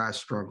something where I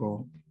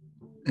struggle,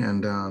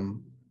 and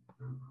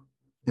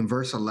in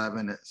verse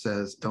 11, it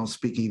says, don't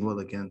speak evil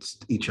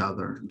against each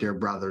other, dear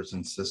brothers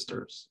and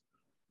sisters.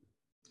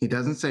 He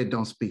doesn't say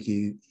don't speak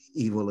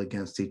evil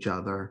against each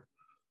other,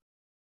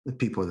 the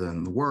people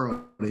in the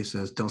world. He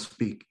says don't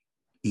speak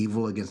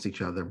evil against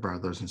each other,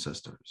 brothers and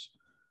sisters.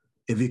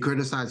 If you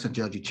criticize and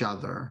judge each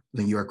other,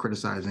 then you are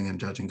criticizing and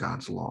judging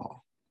God's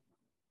law.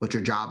 But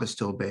your job is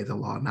to obey the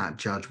law, not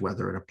judge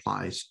whether it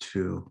applies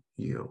to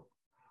you.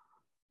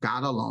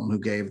 God alone, who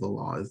gave the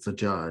law, is the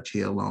judge.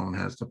 He alone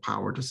has the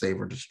power to save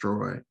or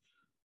destroy.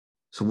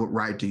 So what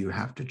right do you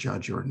have to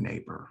judge your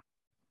neighbor?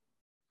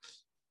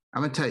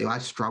 I'm going to tell you, I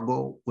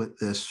struggle with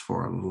this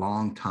for a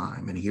long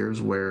time. And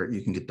here's where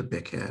you can get the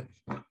big head.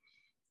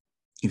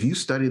 If you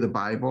study the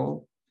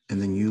Bible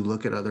and then you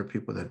look at other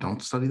people that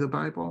don't study the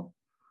Bible,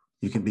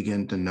 you can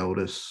begin to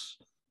notice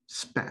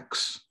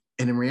specks.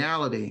 And in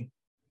reality,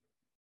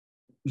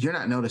 you're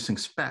not noticing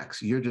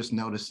specks. You're just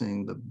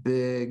noticing the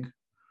big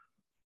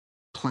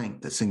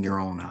plank that's in your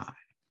own eye,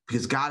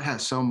 because God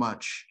has so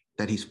much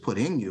that he's put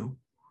in you,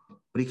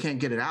 but he can't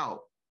get it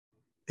out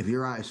if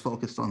your eye is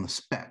focused on the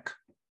speck,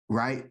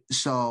 right?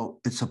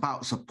 So it's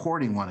about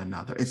supporting one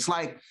another. It's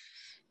like,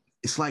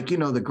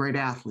 the great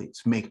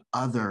athletes make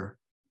other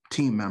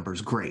team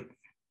members great.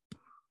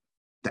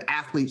 The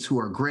athletes who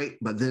are great,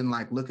 but then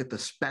look at the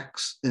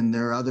specks in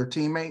their other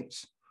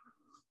teammates,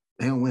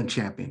 they don't win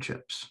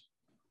championships.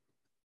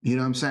 You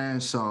know what I'm saying?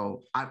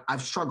 So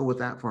I've struggled with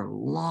that for a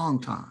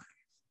long time,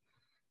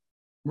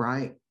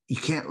 right? You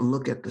can't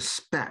look at the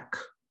speck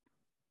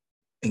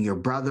in your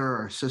brother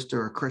or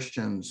sister or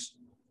Christian's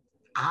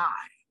eye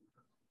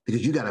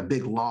because you got a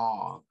big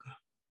log.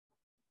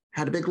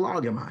 Had a big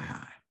log in my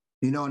eye,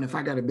 you know, and if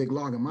I got a big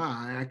log in my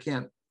eye,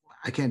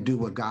 I can't do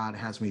what God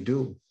has me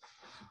do.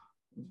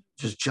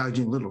 Just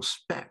judging little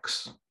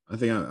specks. I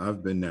think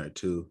I've been there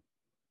too.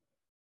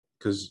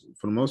 Because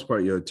for the most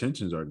part, your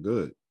intentions are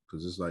good.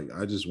 Because it's like,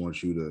 I just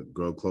want you to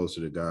grow closer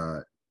to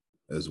God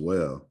as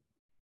well.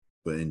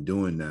 But in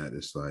doing that,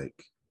 it's like,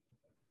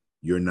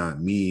 you're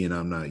not me and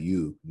I'm not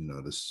you. You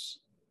know,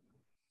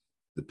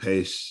 the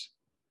pace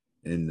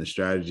and the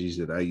strategies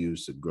that I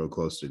use to grow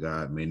close to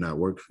God may not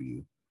work for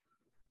you.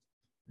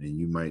 And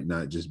you might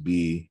not just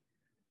be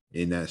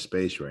in that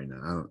space right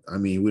now. I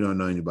mean, we don't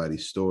know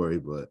anybody's story,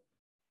 but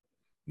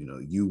you know,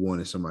 you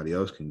wanting somebody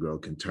else can grow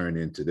can turn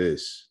into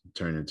this,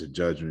 turn into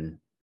judgment.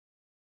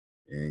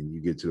 And you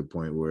get to the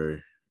point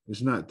where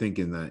it's not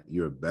thinking that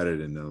you're better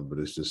than them, but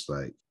it's just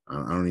like, I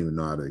don't even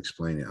know how to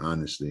explain it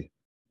honestly.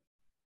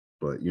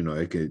 But, you know,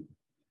 it could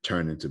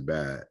turn into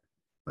bad,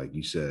 like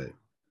you said.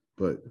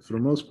 But for the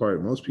most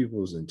part, most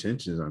people's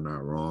intentions are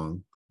not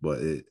wrong, but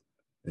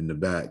in the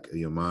back of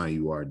your mind,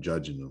 you are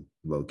judging them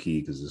low key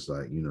because it's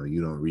like, you know,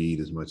 you don't read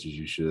as much as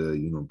you should.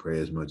 You don't pray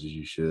as much as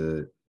you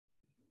should.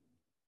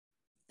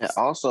 And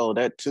also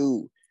that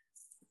too,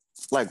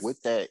 like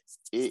with that,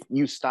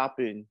 you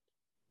stopping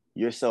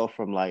yourself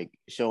from like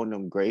showing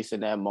them grace in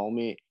that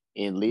moment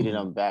and leading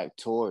them back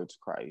towards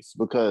Christ.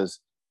 Because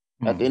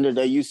at the end of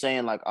the day, you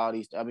saying like all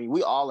these, I mean,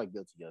 we all are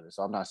guilty of it.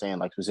 So I'm not saying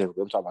like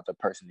specifically, I'm talking about the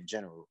person in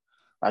general.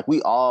 Like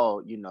we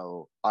all, you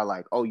know, are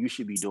like, oh, you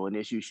should be doing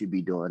this, you should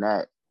be doing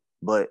that.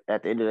 But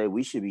at the end of the day,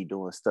 we should be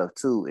doing stuff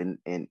too.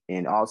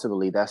 And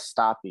ultimately that's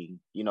stopping,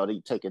 you know,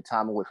 they taking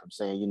time away from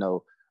saying, you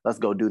know, let's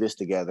go do this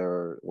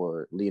together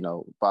or you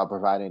know, by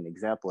providing an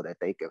example that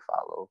they can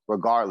follow,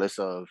 regardless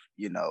of,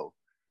 you know,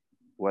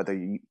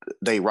 whether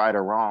they right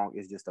or wrong.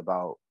 Is just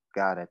about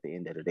God at the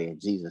end of the day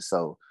and Jesus.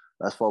 So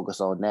let's focus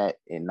on that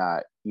and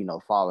not, you know,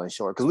 falling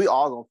short, because we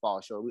all gonna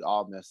fall short. We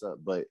all mess up.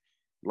 But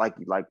like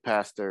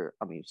Pastor,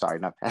 I mean, sorry,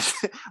 not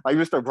Pastor, like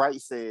Mr. Bright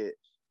said,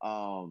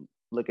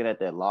 looking at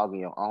that log in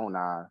your own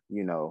eye,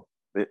 you know,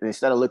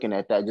 instead of looking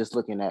at that, just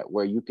looking at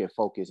where you can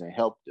focus and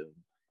help them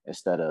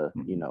instead of,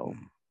 you know,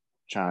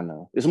 trying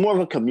to. It's more of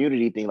a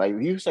community thing. Like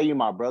if you say you're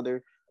my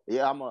brother,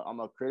 yeah, I'm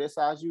gonna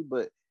criticize you,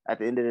 but at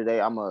the end of the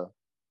day, I'm gonna,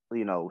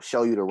 you know,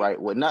 show you the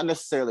right way. Not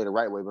necessarily the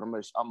right way, but I'm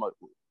gonna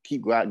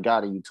keep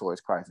guiding you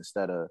towards Christ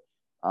instead of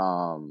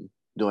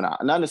doing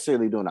not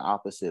necessarily doing the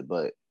opposite,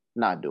 but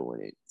not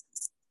doing it.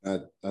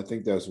 I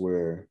think that's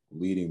where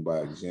leading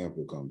by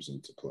example comes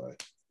into play.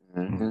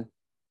 Mm-hmm.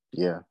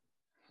 Yeah.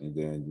 And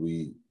then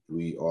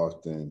we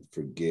often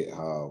forget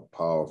how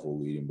powerful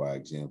leading by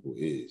example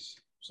is.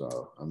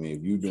 So, I mean,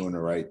 if you're doing the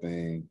right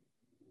thing,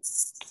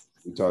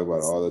 we talk about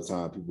it all the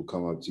time. People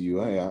come up to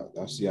you, hey,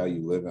 I see how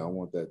you live, and I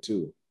want that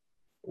too.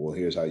 Well,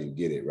 here's how you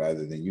get it,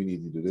 rather than you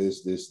need to do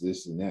this,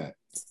 and that.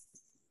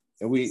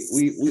 And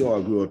we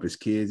all grew up as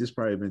kids. There's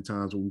probably been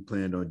times when we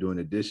planned on doing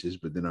the dishes,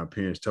 but then our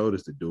parents told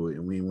us to do it,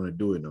 and we didn't want to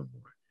do it no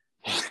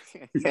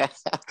more.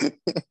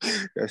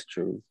 That's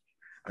true.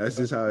 That's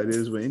just how it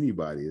is with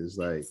anybody. It's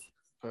like,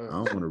 I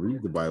don't want to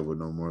read the Bible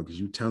no more because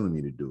you're telling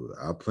me to do it.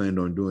 I planned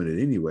on doing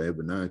it anyway,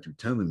 but now that you're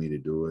telling me to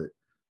do it,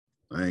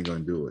 I ain't gonna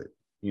do it.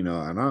 You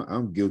know, and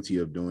I'm guilty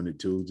of doing it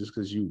too, just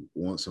because you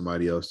want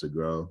somebody else to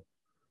grow,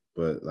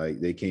 but like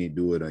they can't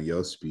do it on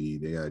your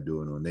speed. They gotta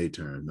do it on their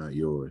terms, not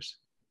yours.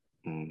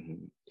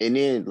 Mm-hmm. And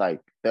then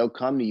like they'll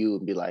come to you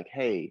and be like,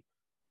 hey,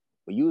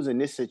 when you was in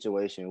this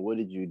situation, what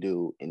did you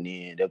do? And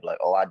then they'll be like,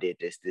 oh, I did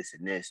this,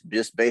 and this,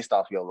 just based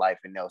off your life.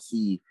 And they'll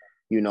see,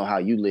 you know, how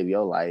you live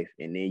your life.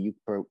 And then you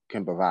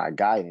can provide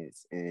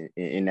guidance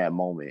in that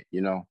moment,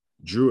 you know?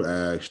 Drew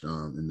asked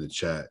in the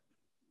chat,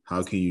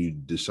 how can you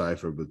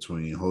decipher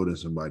between holding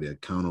somebody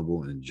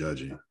accountable and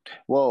judging?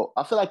 Well,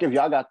 I feel like if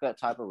y'all got that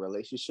type of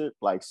relationship,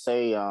 like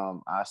say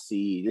I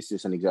see, this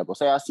is an example,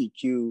 say I see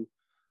Q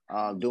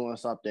doing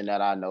something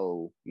that I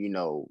know, you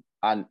know,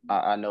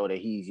 I know that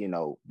he's, you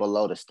know,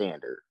 below the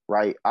standard,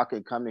 right? I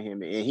could come to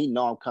him and he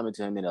know I'm coming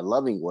to him in a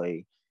loving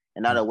way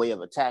and not a way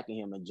of attacking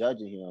him and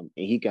judging him.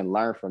 And he can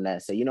learn from that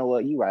and say, you know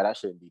what, you're right, I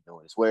shouldn't be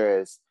doing this.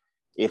 Whereas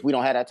if we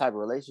don't have that type of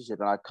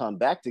relationship and I come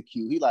back to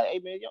Q, he like, hey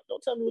man,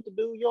 don't tell me what to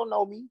do. You don't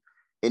know me.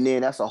 And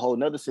then that's a whole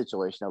nother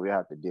situation that we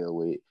have to deal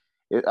with.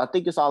 I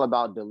think it's all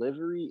about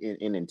delivery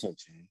and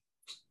intention.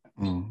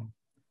 Mm-hmm.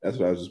 That's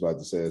what I was just about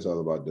to say. It's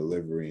all about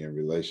delivery and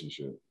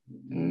relationship.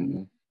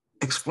 Mm-hmm.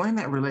 Explain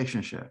that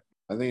relationship.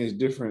 I think it's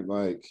different.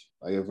 Like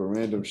if a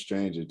random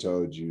stranger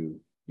told you,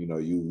 you know,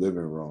 you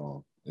living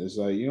wrong, it's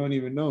like, you don't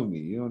even know me.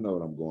 You don't know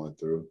what I'm going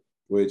through,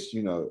 which,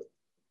 you know,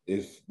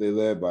 if they're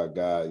led by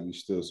God, you're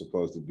still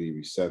supposed to be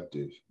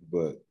receptive.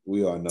 But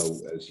we all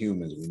know as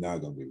humans, we're not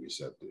going to be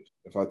receptive.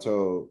 If I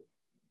told,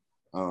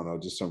 I don't know,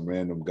 just some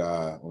random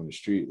guy on the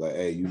street, like,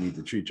 hey, you need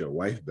to treat your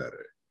wife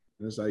better.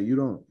 And it's like, you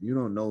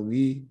don't know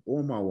me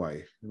or my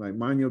wife. Like,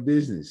 mind your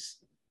business.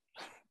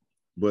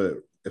 But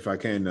if I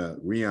came to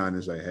Rion,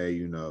 it's like, hey,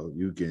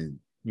 you can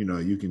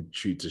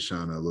treat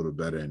Tashana a little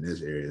better in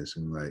this area.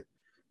 So I'm like,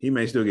 he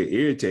may still get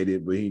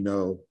irritated, but he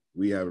know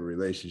we have a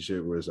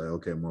relationship where it's like,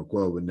 okay,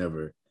 Marquel would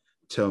never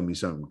tell me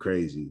something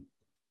crazy,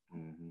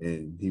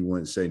 and he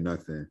wouldn't say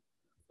nothing,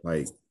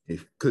 like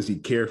because he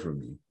cared for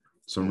me.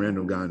 Some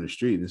random guy on the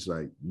street, and it's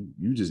like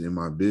you just in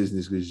my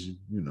business because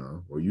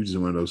or you just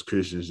one of those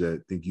Christians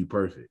that think you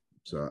perfect.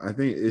 So I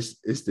think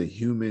it's the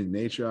human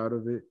nature out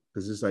of it,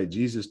 because it's like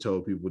Jesus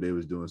told people they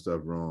was doing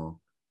stuff wrong,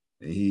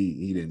 and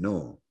he didn't know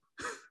them.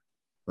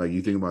 Like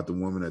you think about the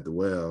woman at the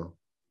well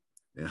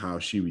and how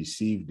she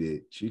received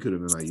it. She could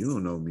have been like, you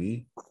don't know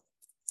me.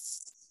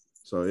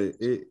 So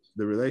the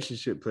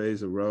relationship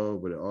plays a role,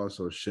 but it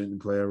also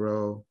shouldn't play a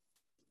role.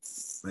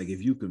 Like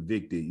if you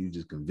convicted, you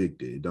just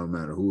convicted. It don't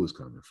matter who it's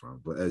coming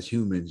from. But as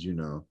humans,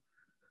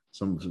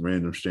 some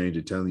random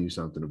stranger telling you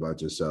something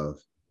about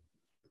yourself,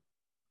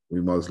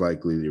 we most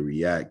likely to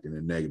react in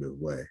a negative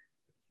way.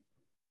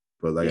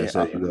 But like I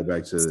said, you go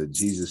back to the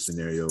Jesus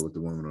scenario with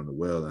the woman on the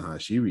well and how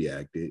she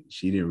reacted.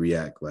 She didn't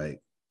react like,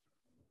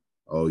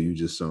 oh, you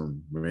just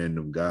some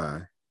random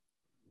guy.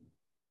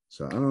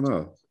 So I don't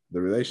know. The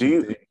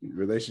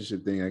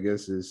relationship thing, I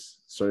guess, is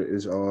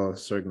all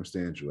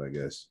circumstantial, I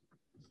guess.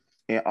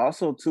 And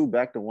also, too,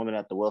 back to women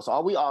at the well.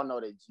 So we all know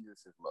that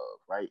Jesus is love,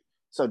 right?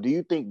 So do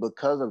you think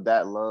because of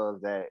that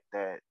love that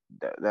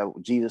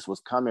Jesus was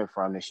coming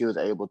from, that she was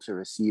able to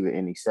receive it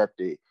and accept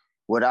it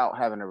without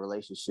having a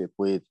relationship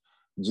with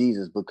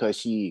Jesus, because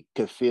she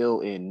could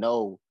feel and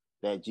know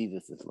that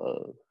Jesus is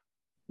love?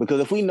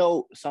 Because if we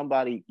know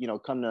somebody,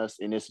 come to us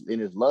in his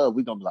love,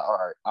 we're gonna be like,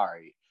 all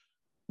right.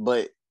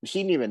 But she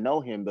didn't even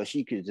know him, but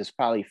she could just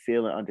probably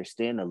feel and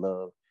understand the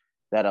love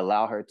that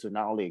allow her to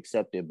not only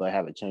accept it, but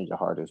have a change of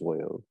heart as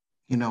well.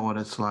 You know what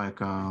it's like,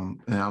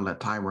 and I'll let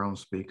Tyrone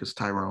speak, because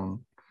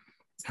Tyrone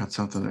had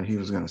something that he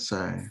was going to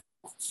say.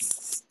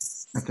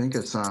 I think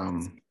it's,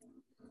 I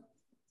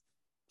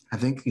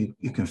think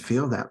you can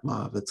feel that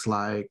love. It's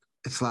like,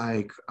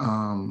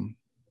 because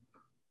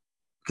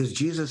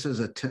Jesus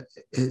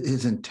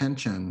his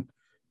intention,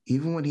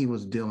 even when he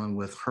was dealing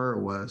with her,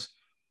 was,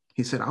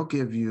 he said, I'll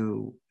give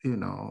you,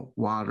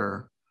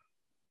 water,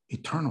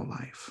 eternal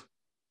life.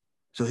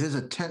 So his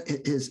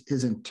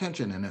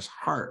intention and his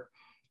heart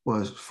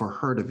was for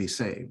her to be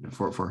saved,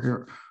 for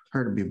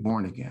her to be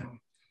born again.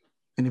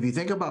 And if you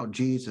think about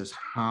Jesus,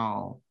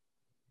 how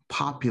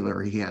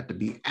popular he had to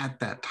be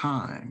at that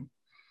time,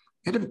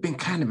 it'd have been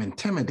kind of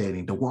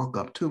intimidating to walk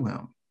up to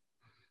him,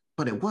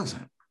 but it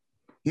wasn't.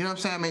 You know what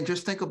I'm saying? I mean,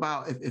 just think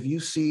about if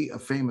you see a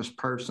famous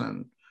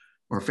person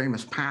or a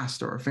famous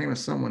pastor or a famous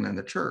someone in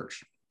the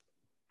church,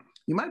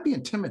 you might be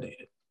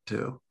intimidated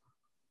to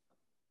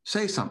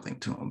say something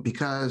to him,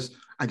 because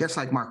I guess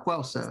like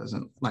Marquel says,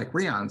 and like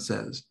Rion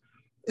says,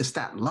 it's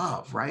that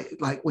love, right?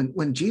 Like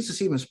when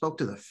Jesus even spoke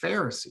to the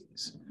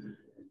Pharisees,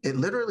 it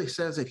literally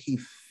says that he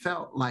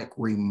felt like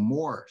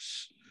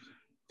remorse,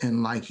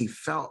 and like he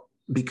felt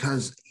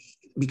because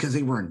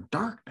they were in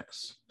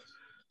darkness.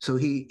 So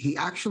he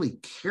actually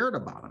cared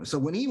about them. So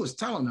when he was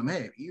telling them,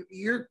 hey,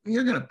 you're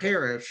going to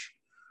perish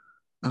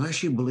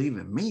unless you believe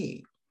in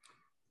me.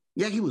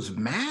 Yeah, he was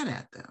mad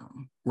at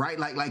them, right?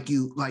 Like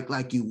you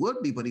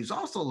would be, but he's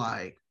also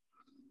like,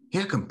 he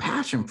had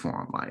compassion for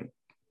him. Like,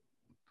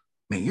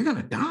 man, you're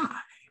gonna die.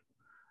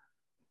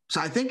 So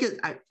I think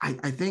I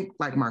think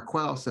like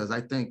Marquel says,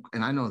 I think,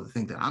 and I know the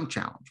thing that I'm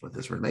challenged with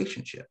is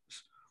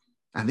relationships.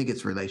 I think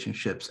it's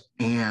relationships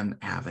and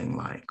having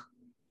like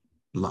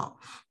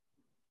love,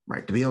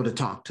 right? To be able to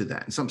talk to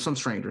that. And some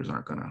strangers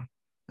aren't gonna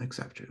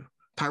accept you.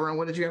 Tyrone,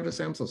 what did you have to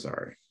say? I'm so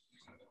sorry.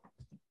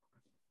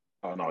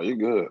 Oh no, you're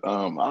good.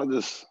 I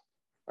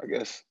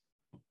guess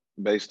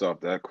based off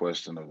that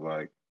question of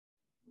like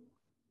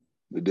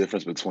the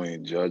difference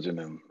between judging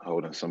and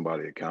holding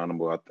somebody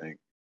accountable, I think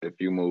if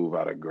you move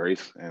out of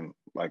grace and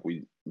like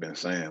we've been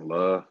saying,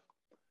 love,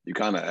 you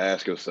kind of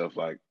ask yourself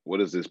like, what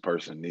does this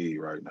person need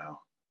right now?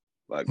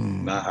 Like,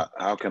 not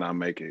how can I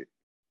make it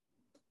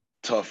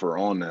tougher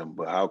on them,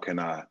 but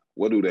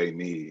what do they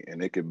need?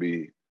 And it could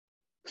be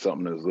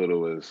something as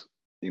little as,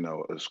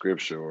 a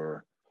scripture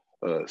or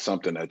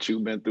something that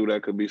you've been through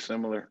that could be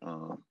similar.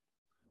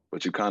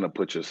 But you kind of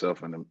put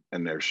yourself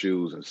in their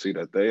shoes and see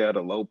that they at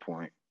a low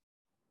point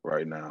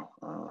right now.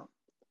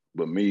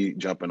 But me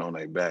jumping on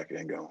their back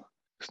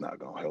it's not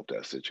going to help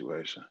that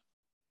situation.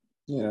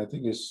 Yeah, I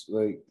think it's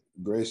like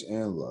grace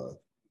and love.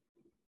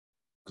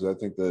 Because I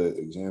think the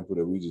example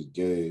that we just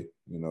gave,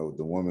 the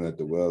woman at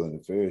the well and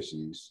the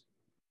Pharisees,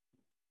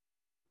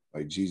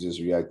 like Jesus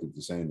reacted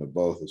the same to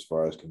both as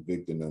far as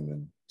convicting them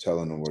and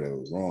telling them where they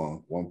was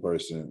wrong. One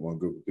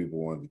group of people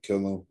wanted to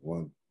kill them.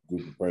 One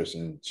group of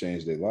person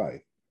changed their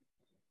life.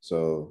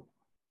 So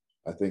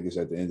I think it's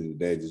at the end of the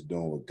day, just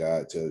doing what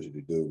God tells you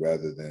to do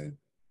rather than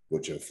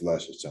what your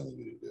flesh is telling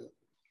you to do.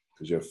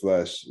 Because your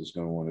flesh is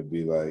going to want to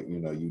be like,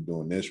 you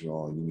doing this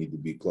wrong. You need to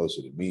be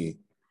closer to me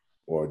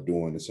or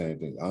doing the same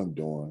thing I'm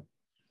doing.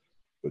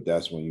 But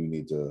that's when you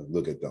need to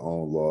look at the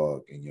own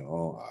log in your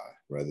own eye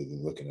rather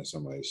than looking at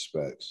somebody's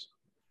specs.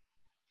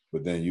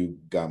 But then you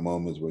got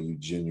moments where you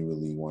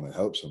genuinely want to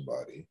help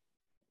somebody,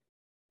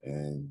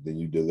 and then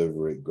you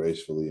deliver it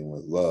gracefully and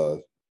with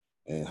love.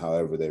 And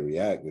however they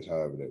react is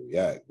however they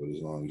react. But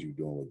as long as you're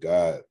doing what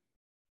God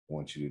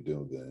wants you to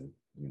do, then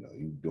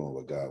you're doing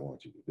what God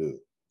wants you to do.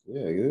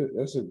 Yeah,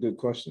 that's a good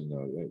question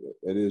though.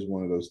 That is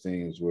one of those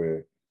things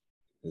where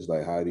it's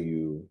like, how do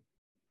you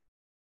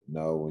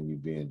know when you're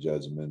being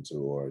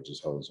judgmental or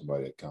just holding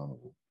somebody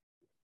accountable?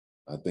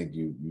 I think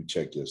you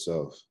check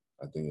yourself.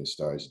 I think it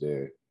starts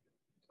there.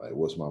 Like,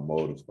 what's my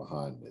motive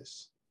behind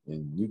this?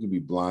 And you can be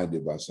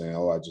blinded by saying,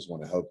 "Oh, I just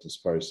want to help this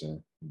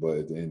person," but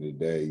at the end of the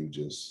day, you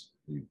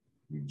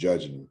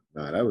judging them.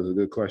 Nah, that was a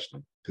good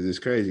question, because it's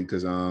crazy.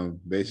 Because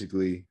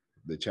basically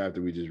the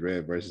chapter we just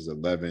read, verses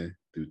 11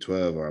 through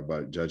 12, are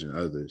about judging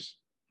others.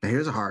 Now,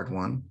 here's a hard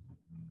one.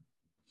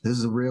 This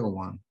is a real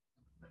one.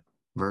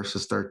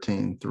 Verses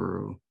 13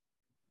 through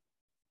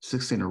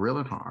 16 are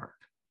really hard.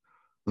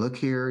 Look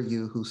here,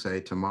 you who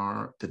say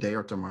today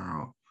or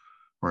tomorrow,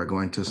 we're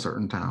going to a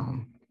certain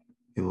town.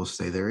 You will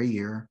stay there a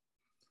year.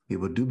 You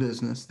will do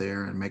business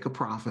there and make a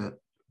profit.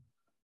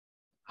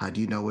 How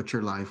do you know what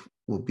your life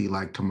will be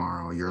like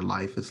tomorrow? Your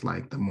life is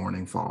like the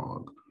morning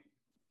fog.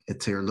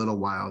 It's here a little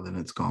while, then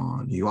it's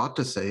gone. You ought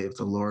to say, if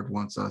the Lord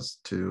wants us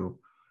to,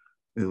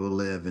 we will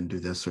live and do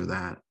this or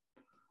that.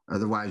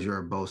 Otherwise, you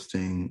are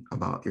boasting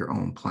about your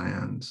own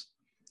plans,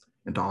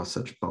 and all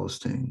such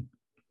boasting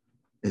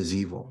is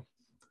evil.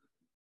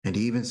 And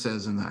he even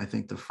says in I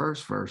think the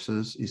first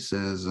verses, he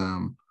says,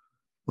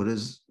 what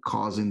is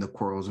causing the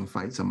quarrels and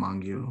fights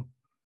among you?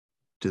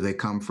 Do they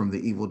come from the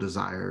evil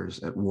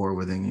desires at war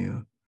within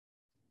you?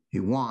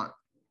 You want,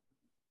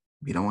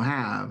 you don't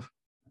have,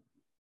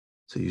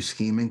 so you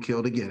scheme and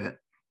kill to get it.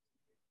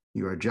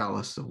 You are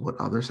jealous of what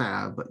others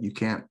have, but you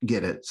can't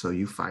get it, so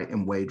you fight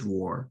and wage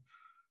war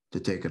to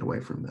take it away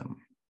from them.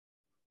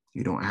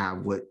 You don't have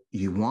what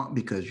you want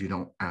because you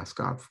don't ask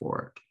God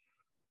for it.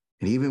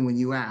 And even when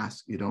you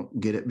ask, you don't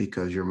get it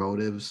because your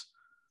motives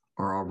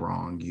are all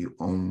wrong. You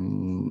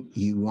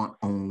want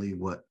only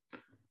what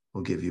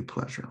will give you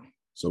pleasure.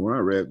 So when I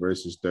read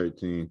verses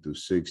 13 through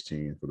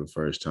 16 for the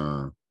first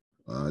time,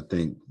 I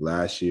think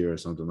last year or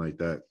something like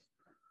that,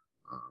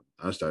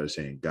 I started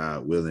saying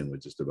God willing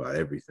with just about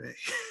everything.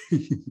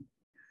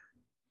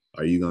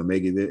 Are you going to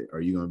make it there?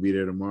 Are you going to be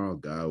there tomorrow?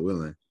 God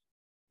willing.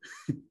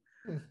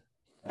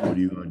 What are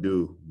you going to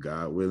do?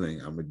 God willing,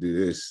 I'm going to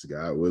do this.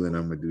 God willing,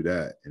 I'm going to do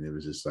that. And it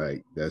was just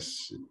like,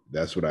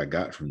 that's what I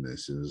got from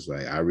this. It was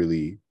like, I'm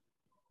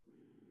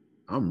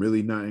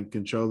really not in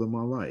control of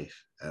my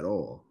life at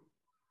all.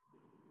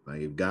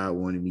 Like, if God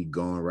wanted me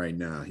gone right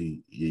now,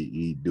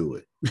 he'd do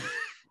it.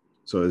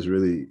 So it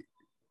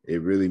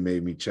really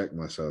made me check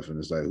myself. And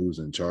it's like, who's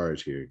in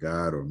charge here,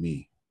 God or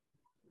me?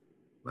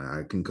 Like,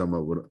 I can come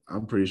up with,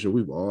 I'm pretty sure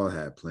we've all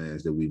had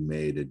plans that we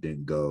made that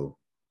didn't go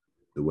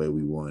the way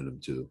we wanted them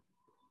to.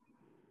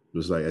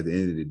 It's like, at the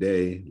end of the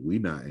day, we're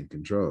not in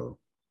control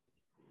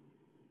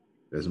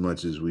as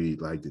much as we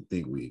like to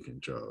think we in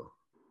control.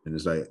 And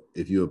it's like,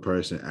 if you're a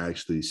person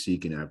actually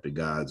seeking after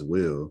God's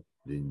will,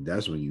 then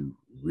that's when you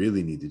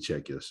really need to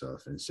check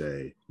yourself and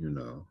say,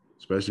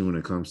 especially when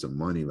it comes to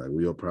money, like,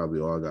 we all probably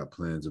all got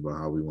plans about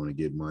how we want to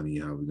get money,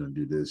 how we're going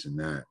to do this and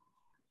that.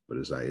 But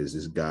it's like, is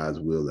this God's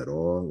will at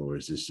all? Or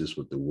is this just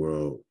what the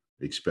world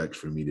expects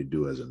for me to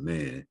do as a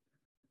man?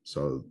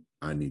 So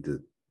I need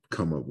to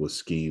come up with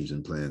schemes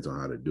and plans on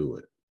how to do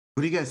it.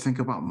 What do you guys think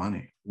about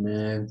money?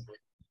 Man,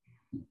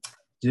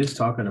 just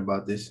talking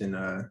about this in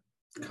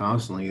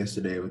counseling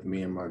yesterday with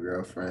me and my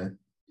girlfriend.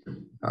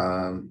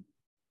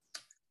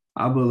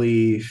 I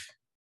believe,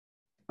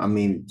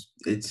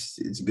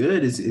 it's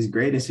good. It's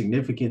great and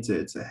significant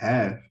to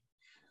have.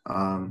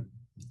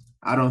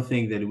 I don't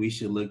think that we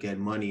should look at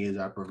money as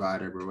our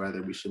provider, but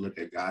rather we should look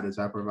at God as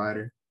our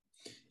provider.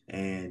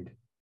 And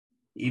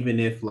even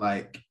if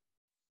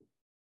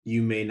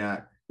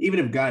even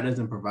if God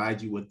doesn't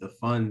provide you with the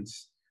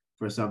funds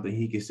for something,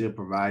 he can still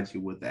provide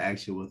you with the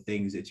actual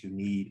things that you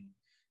need.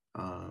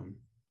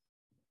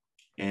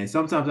 And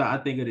sometimes I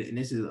think of it, and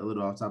this is a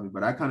little off topic,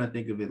 but I kind of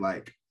think of it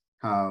like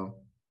how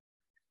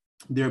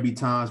there'll be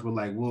times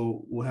where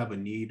we'll have a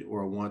need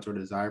or a want or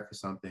desire for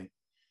something,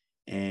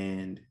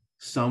 and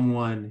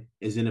someone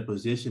is in a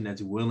position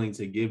that's willing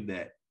to give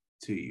that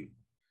to you.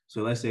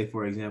 So let's say,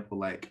 for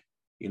example,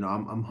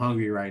 I'm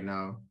hungry right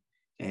now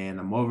and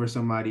I'm over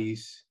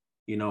somebody's,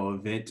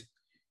 event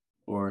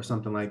or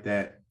something like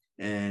that.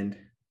 And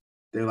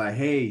they're like,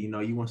 hey,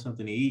 you want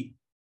something to eat?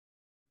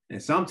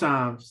 And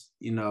sometimes,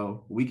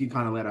 we can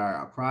kind of let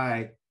our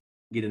pride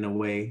get in the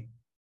way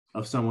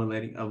of someone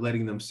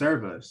letting them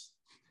serve us.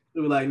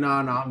 They'll be like, no,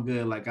 I'm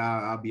good. Like,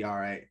 I'll be all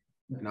right.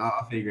 And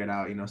I'll figure it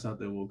out.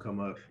 Something will come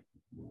up.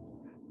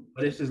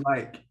 But it's just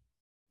like,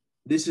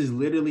 this is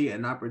literally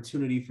an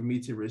opportunity for me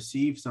to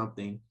receive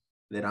something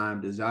that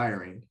I'm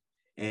desiring.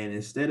 And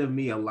instead of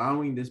me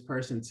allowing this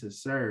person to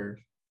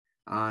serve,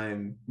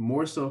 I'm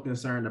more so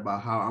concerned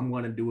about how I'm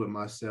going to do it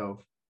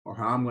myself or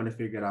how I'm going to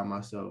figure it out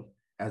myself,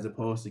 as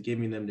opposed to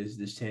giving them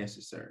this chance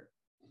to serve.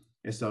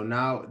 And so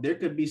now there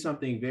could be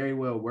something very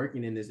well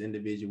working in this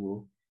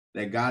individual,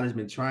 that God has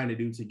been trying to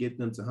do to get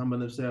them to humble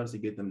themselves, to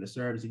get them to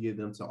serve, to get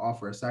them to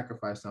offer a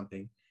sacrifice,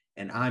 something.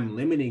 And I'm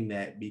limiting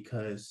that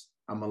because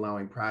I'm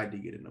allowing pride to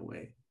get in the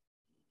way.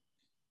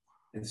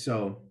 And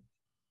so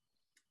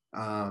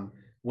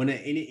when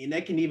and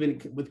that can even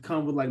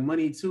come with like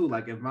money too.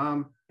 Like if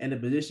I'm in a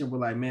position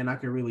where like, man, I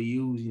could really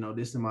use,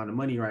 this amount of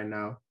money right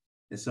now,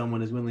 and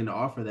someone is willing to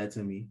offer that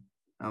to me,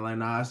 I'm like,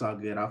 nah, it's all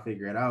good. I'll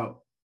figure it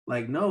out.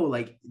 Like, no,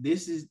 like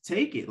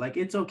take it. Like,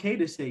 it's okay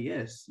to say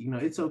yes.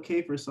 It's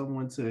okay for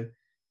someone to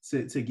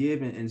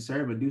give and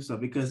serve and do so,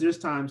 because there's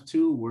times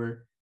too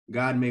where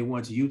God may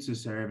want you to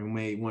serve and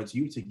may want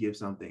you to give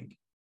something.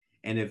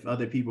 And if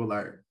other people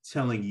are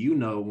telling you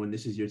no when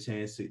this is your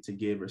chance to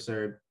give or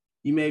serve,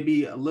 you may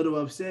be a little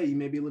upset. You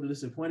may be a little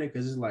disappointed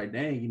because it's like,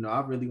 dang,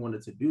 I really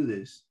wanted to do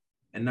this,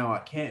 and now I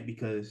can't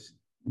because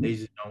they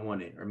just don't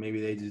want it, or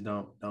maybe they just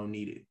don't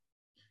need it.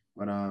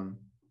 But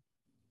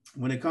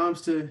when it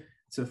comes to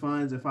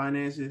funds and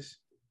finances,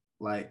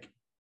 like,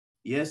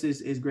 yes,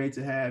 it's great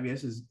to have.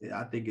 Yes,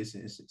 I think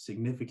it's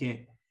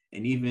significant,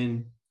 and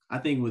even I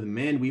think with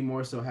men, we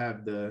more so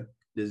have the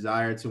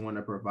desire to want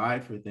to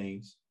provide for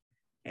things.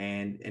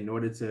 And in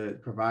order to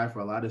provide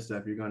for a lot of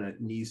stuff, you're going to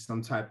need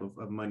some type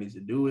of money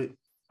to do it.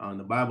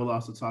 The Bible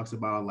also talks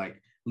about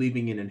like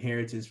leaving an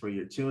inheritance for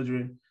your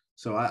children.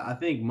 So I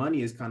think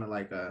money is kind of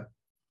like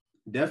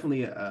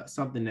definitely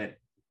something that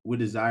we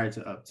desire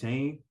to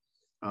obtain.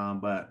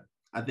 But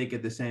I think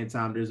at the same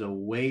time, there's a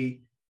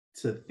way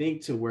to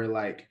think to where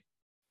like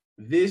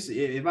this,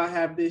 if I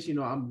have this,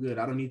 I'm good.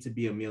 I don't need to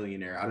be a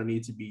millionaire. I don't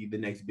need to be the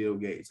next Bill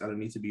Gates. I don't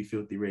need to be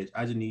filthy rich.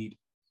 I just need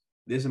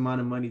this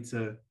amount of money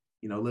to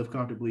live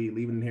comfortably,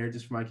 leave an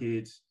inheritance for my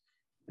kids,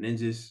 and then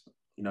just,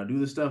 do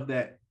the stuff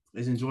that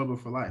is enjoyable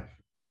for life.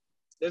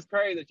 It's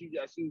crazy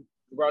that you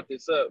brought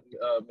this up,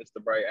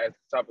 Mr. Bright, as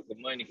the topic of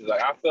money, because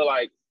like I feel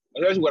like,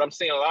 especially what I'm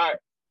seeing a lot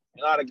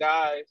of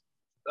guys,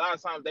 a lot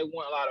of times they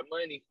want a lot of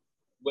money,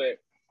 but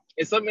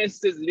in some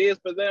instances it is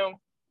for them.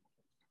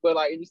 But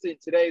like you see in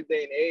today's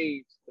day and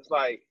age, it's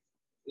like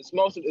it's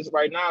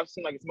right now. It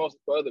seems like it's mostly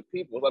for other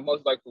people. It's like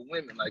mostly like for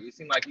women. Like it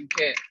seems like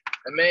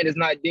a man is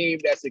not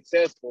deemed as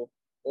successful,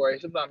 or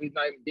sometimes he's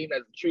not even deemed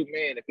as a true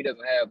man if he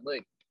doesn't have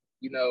money.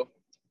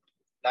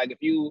 Like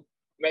if you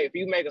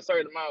make a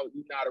certain amount,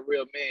 you're not a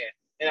real man.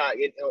 And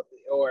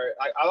or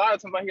like a lot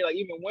of times I hear like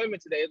even women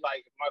today,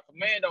 like if a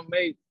man don't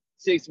make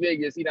six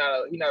figures, he not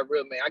a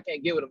real man. I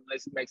can't get with him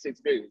unless he makes six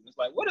figures. It's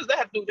like, what does that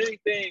have to do with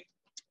anything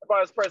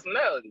about his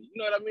personality? You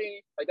know what I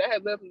mean? Like that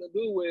has nothing to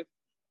do with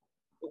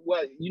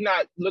what you're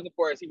not looking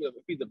for. If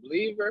he's a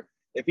believer,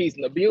 if he's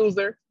an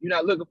abuser, you're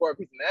not looking for if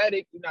he's an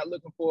addict. You're not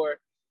looking for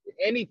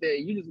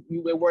anything.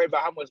 You've been worried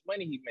about how much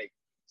money he makes.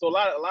 So a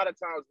lot of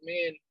times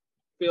men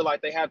feel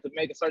like they have to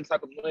make a certain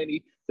type of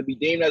money to be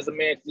deemed as a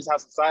man. Just how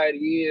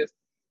society is.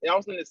 And I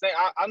was going to say,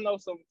 I know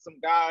some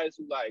guys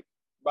who like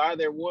buy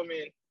their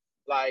woman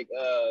like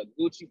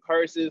Gucci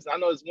purses. I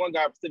know there's one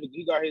guy specifically.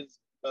 He got his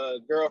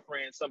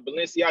girlfriend some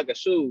Balenciaga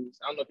shoes.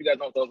 I don't know if you guys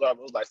know what those are,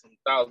 but it was like some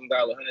 $1,000,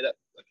 $100, like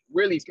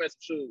really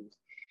expensive shoes,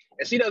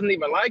 and she doesn't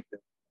even like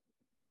them.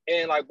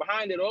 And like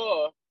behind it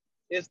all,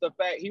 it's the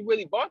fact he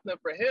really bought them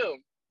for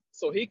him,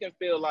 so he can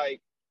feel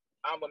like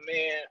I'm a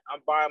man. I'm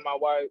buying my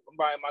wife. I'm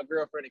buying my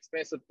girlfriend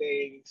expensive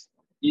things,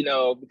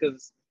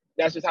 because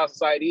that's just how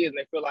society is. And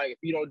they feel like if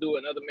you don't do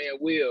it, another man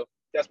will.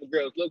 That's what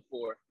girls look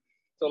for.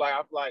 So like I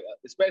feel like,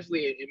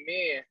 especially in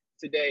men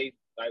today,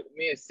 like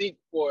men seek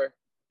for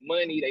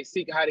money. They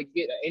seek how to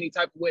get any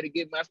type of way to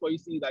get money. That's why you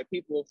see like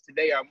people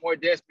today are more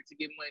desperate to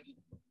get money.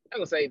 I'm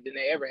gonna say than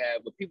they ever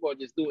have, but people are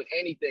just doing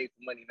anything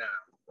for money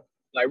now.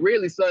 Like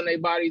really selling their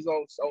bodies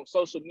on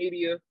social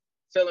media,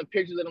 selling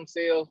pictures of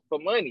themselves for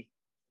money,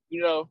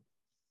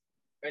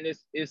 and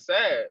it's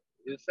sad.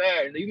 It's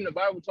sad. And even the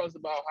Bible talks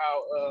about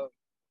how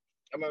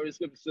I remember the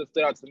scripture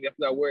stood out to me. I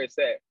forgot where it's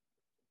at,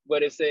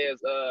 but it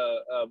says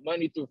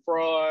money through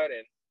fraud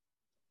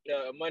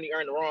and money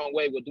earned the wrong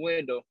way will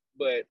dwindle,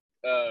 but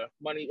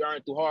money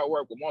earned through hard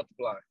work will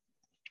multiply.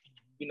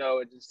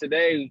 Just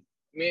today,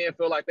 men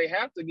feel like they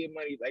have to get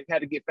money, like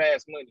have to get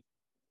fast money,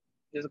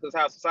 just because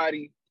how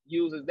society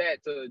uses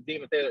that to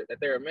deem that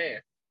they're a man.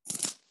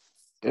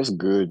 That's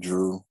good,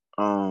 Drew.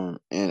 And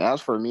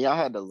as for me, I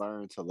had to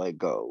learn to let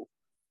go.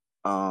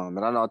 And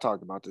I know I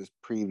talked about this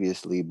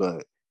previously,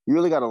 but you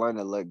really got to learn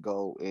to let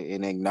go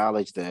and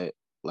acknowledge that,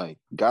 like,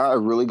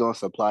 God really gonna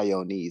supply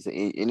your needs, and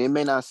it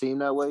may not seem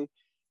that way,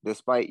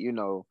 despite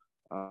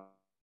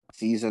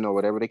season or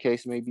whatever the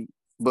case may be.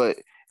 But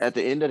at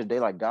the end of the day,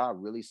 like,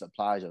 God really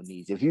supplies your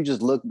needs. If you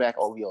just look back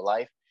over your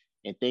life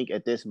and think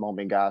at this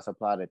moment God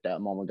supplied, at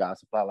that moment God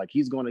supplied, like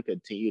He's going to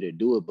continue to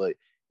do it. But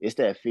it's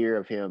that fear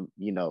of Him,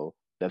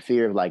 the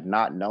fear of like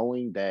not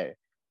knowing that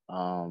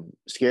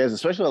scares,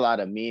 especially a lot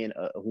of men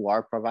who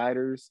are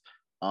providers.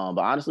 But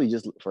honestly,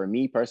 just for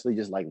me personally,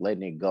 just like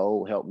letting it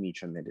go helped me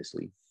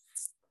tremendously.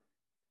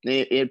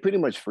 It pretty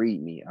much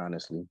freed me,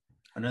 honestly.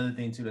 Another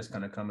thing too that's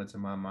kind of coming to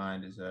my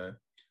mind is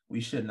we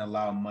shouldn't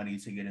allow money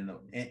to get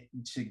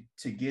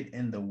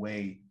in the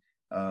way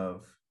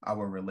of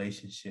our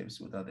relationships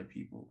with other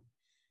people.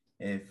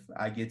 if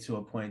I get to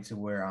a point to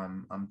where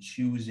I'm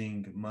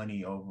choosing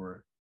money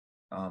over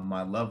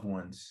my loved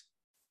ones,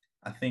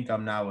 I think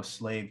I'm now a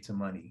slave to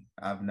money.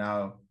 I've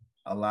now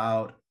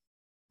allowed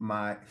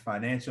my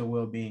financial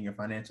well-being or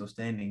financial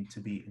standing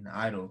to be an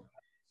idol,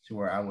 to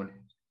where I would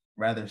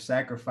rather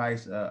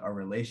sacrifice a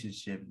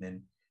relationship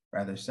than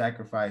rather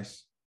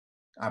sacrifice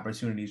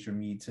opportunities for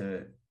me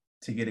to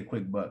get a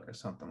quick buck or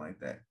something like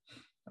that.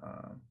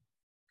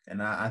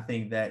 And I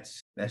think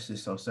that's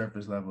just so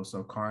surface level,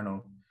 so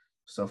carnal,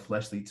 so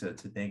fleshly to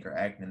think or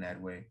act in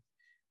that way.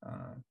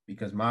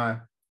 Because my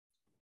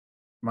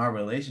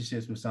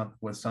relationships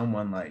with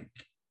someone, like,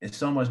 it's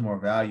so much more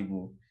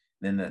valuable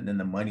than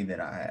the money that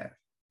I have.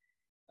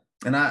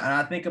 And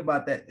I think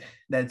about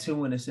that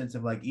too, in the sense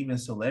of, like, even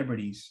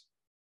celebrities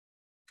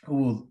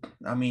who,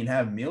 I mean,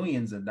 have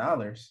millions of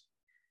dollars,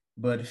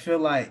 but feel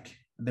like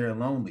they're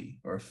lonely,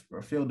 or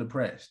feel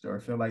depressed, or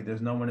feel like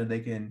there's no one that they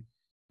can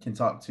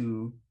talk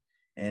to.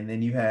 And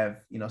then you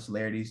have,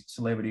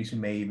 celebrities who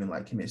may even,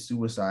 like, commit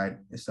suicide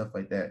and stuff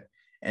like that.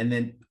 And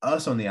then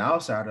us on the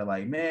outside are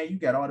like, man, you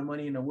got all the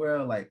money in the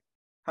world. Like,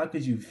 how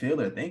could you feel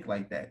or think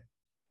like that?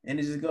 And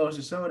it just goes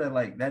to show that,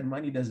 like, that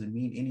money doesn't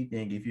mean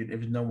anything if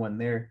there's no one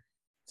there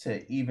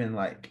to even,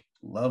 like,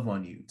 love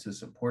on you, to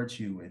support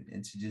you,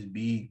 and to just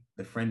be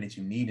the friend that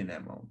you need in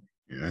that moment.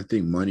 Yeah, I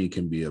think money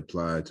can be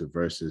applied to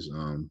verses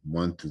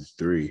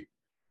 1-3.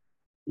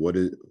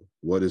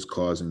 What is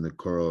causing the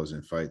quarrels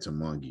and fights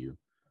among you?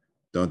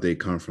 Don't they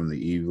come from the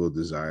evil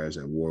desires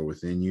at war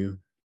within you?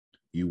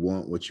 You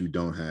want what you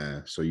don't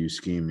have, so you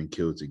scheme and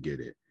kill to get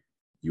it.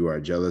 You are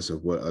jealous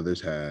of what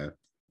others have,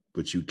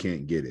 but you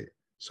can't get it,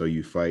 so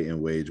you fight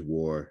and wage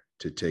war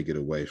to take it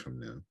away from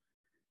them.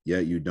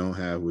 Yet you don't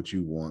have what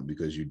you want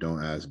because you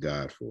don't ask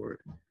God for it.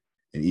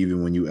 And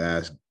even when you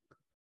ask,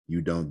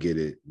 you don't get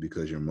it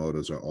because your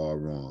motives are all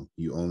wrong.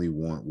 You only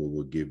want what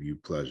will give you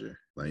pleasure.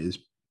 Like, it's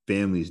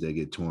families that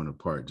get torn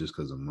apart just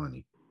because of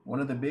money. One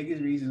of the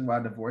biggest reasons why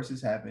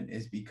divorces happen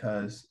is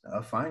because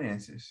of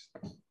finances.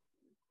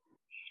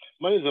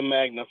 Money is a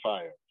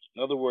magnifier.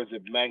 In other words,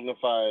 it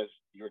magnifies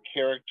your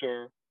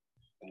character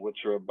and what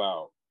you're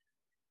about.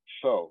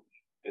 So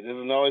it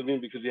doesn't always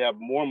mean because you have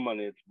more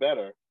money, it's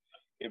better.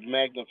 It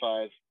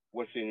magnifies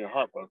what's in your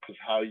heart, because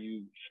how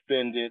you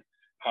spend it,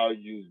 how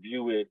you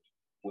view it,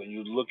 what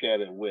you look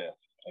at it with.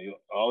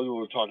 All you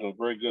were talking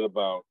very good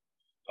about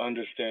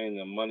understanding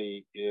that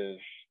money is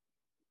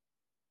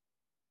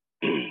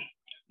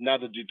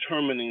not the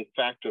determining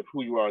factor of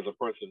who you are as a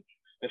person,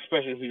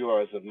 especially who you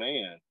are as a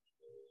man.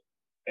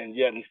 And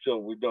yet, and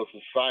still, we know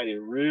society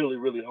really,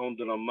 really hones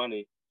in on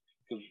money,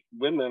 because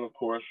women, of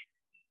course,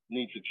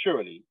 need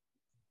security.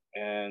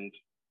 And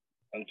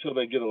until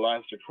they get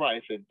alive to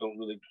Christ, they don't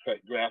really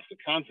grasp the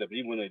concept.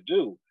 Even when they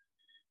do,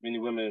 many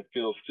women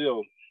feel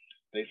still,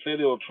 they say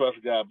they will trust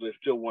God, but they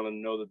still want to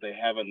know that they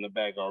have it in the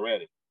bag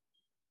already.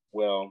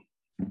 Well,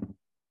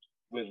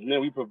 with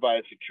men, we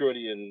provide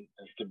security and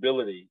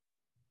stability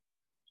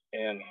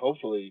and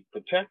hopefully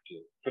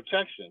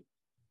protection.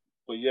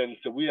 But yet,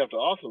 so we have to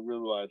also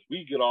realize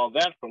we get all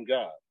that from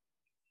God.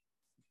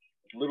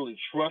 Literally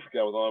trust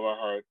God with all of our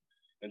heart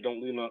and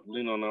don't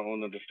lean on our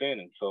own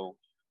understanding. So,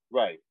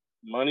 right,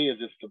 money is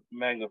just to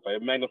magnify.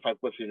 It magnifies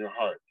what's in your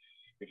heart.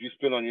 If you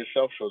spend on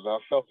yourself, shows how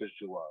selfish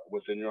you are,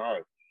 what's in your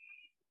heart.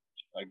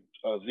 Like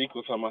Zeke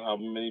was talking about how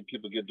many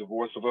people get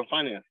divorced over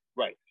finance.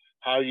 Right.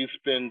 How you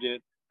spend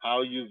it,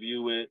 how you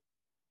view it,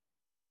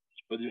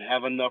 whether you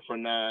have enough or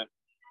not.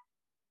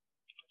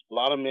 A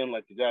lot of men,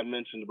 like the guy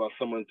mentioned about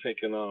someone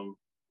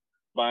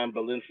buying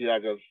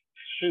Balenciaga's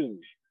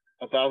shoes,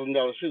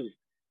 $1,000 shoes.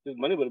 His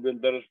money would have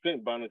been better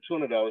spent buying the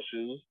 $200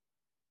 shoes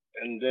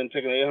and then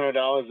taking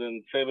 $800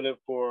 and saving it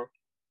for,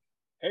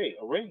 hey,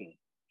 a ring.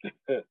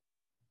 That's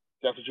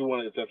what you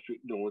want. That's,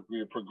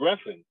 we're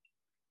progressing.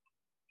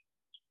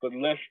 But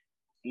let's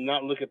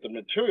not look at the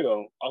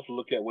material. Also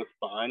look at what's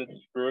behind it, the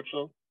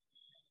spiritual,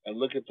 and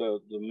look at the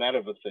matter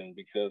of a thing,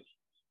 because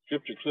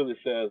Scripture clearly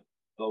says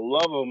the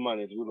love of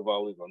money is the root of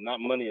all evil, not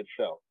money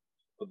itself,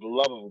 but the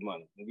love of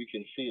money. And we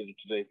can see it in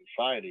today's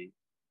society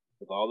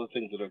with all the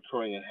things that are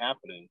occurring and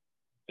happening.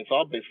 It's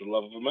all based on the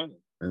love of money.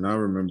 And I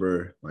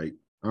remember, like,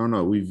 I don't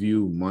know, we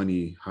view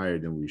money higher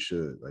than we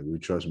should. Like, we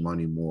trust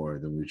money more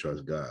than we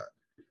trust God.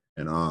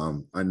 And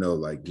I know,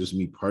 like, just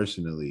me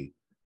personally,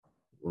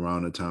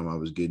 around the time I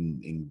was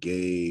getting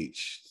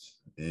engaged,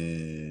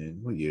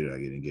 and what year did I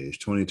get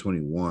engaged?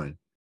 2021.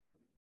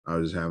 I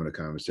was having a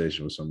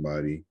conversation with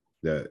somebody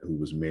who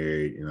was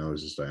married, and I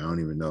was just like, I don't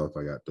even know if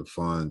I got the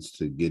funds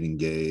to get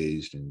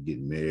engaged and get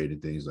married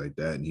and things like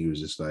that. And he was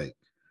just like,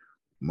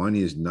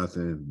 money is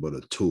nothing but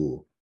a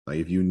tool. Like,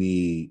 if you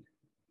need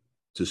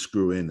to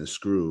screw in the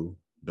screw,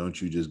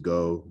 don't you just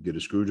go get a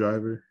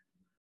screwdriver?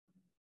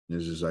 And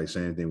it's just like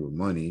same thing with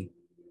money.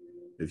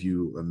 If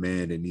you a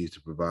man that needs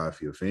to provide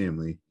for your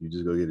family, you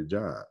just go get a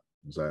job.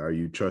 It's like, are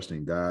you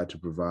trusting God to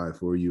provide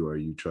for you, or are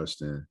you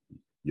trusting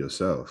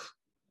yourself?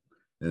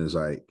 And it's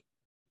like,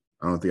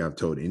 I don't think I've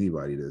told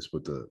anybody this,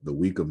 but the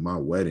week of my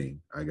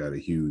wedding, I got a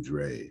huge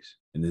raise.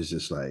 And it's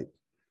just like,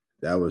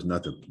 that was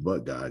nothing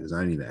but God, because I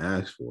didn't even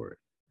ask for it.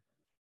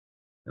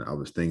 And I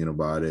was thinking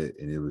about it,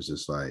 and it was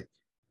just like,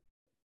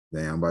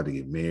 dang, I'm about to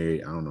get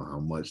married. I don't know how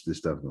much this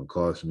stuff gonna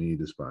cost me.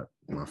 This is about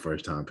my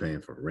first time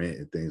paying for rent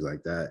and things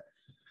like that.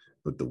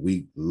 But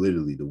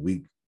literally the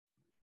week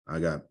I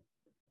got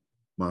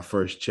my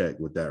first check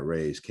with that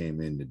raise came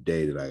in the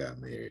day that I got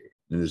married.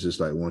 And it's just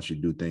like, once you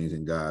do things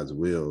in God's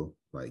will,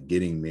 like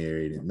getting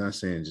married, and not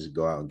saying just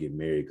go out and get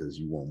married because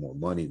you want more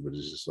money, but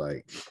it's just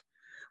like,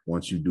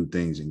 once you do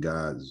things in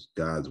God's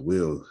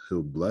will,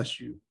 he'll bless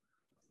you.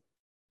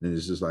 And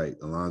it's just like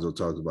Alonzo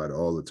talks about it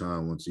all the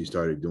time. Once he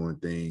started doing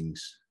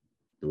things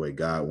the way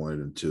God wanted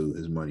him to,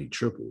 his money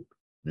tripled.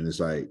 And it's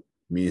like,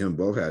 me and him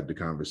both had the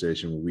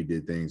conversation when we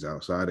did things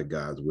outside of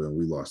God's will, and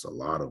we lost a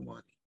lot of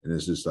money. And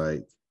it's just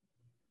like,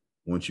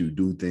 once you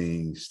do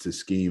things to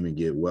scheme and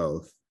get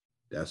wealth,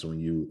 that's when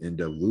you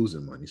end up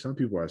losing money. Some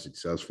people are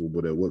successful,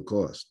 but at what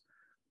cost?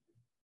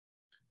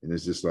 And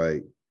it's just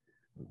like,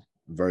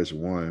 verse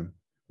 1,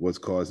 what's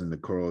causing the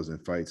quarrels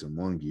and fights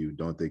among you?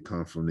 Don't they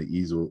come from the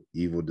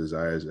evil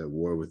desires at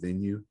war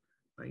within you?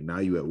 Like, now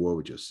you at war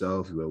with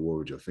yourself, you at war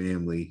with your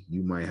family.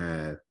 You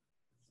might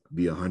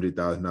be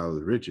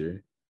 $100,000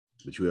 richer,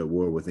 but you at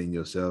war within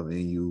yourself,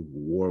 and you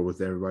war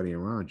with everybody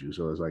around you.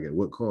 So it's like, at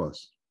what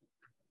cost?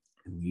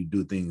 And when you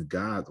do things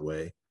God's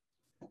way,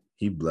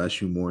 he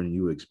bless you more than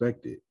you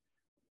expected.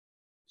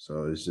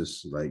 So it's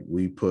just like,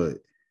 we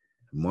put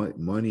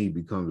money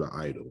becomes an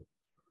idol.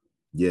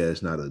 Yeah,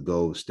 it's not a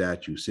gold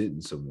statue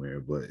sitting somewhere,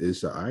 but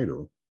it's an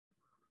idol.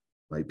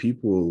 Like,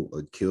 people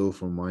are killed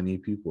for money.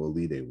 People will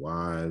leave their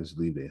wives,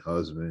 leave their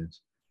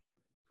husbands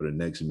for the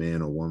next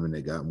man or woman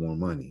that got more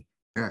money.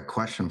 I got a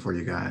question for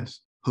you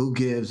guys. Who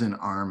gives an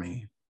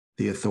army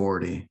the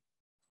authority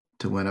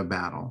to win a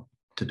battle,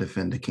 to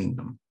defend the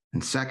kingdom?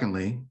 And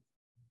secondly,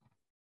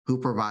 who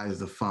provides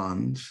the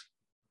funds,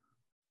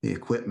 the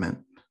equipment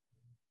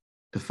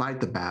to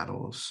fight the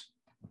battles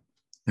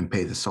and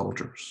pay the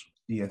soldiers?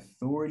 The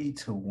authority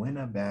to win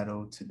a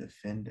battle, to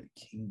defend a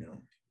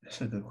kingdom.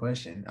 That's a good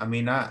question. I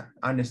mean, I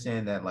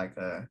understand that like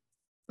a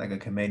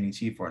commanding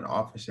chief or an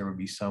officer would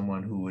be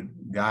someone who would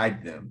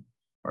guide them,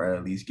 or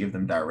at least give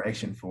them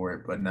direction for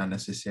it, but not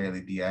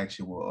necessarily the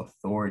actual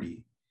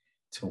authority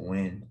to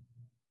win.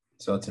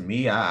 So to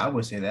me, I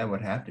would say that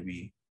would have to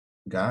be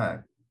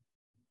God.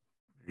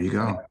 There you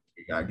go. A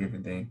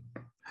God-given thing.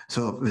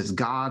 So if it's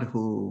God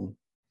who,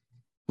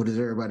 what does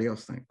everybody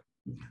else think?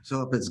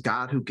 So if it's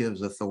God who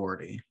gives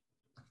authority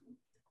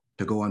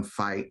to go and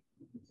fight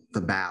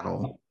the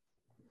battle,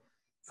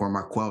 for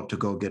Marquel to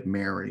go get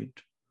married,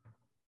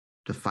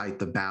 to fight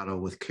the battle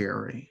with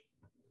Carrie,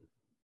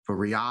 for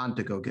Rian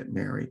to go get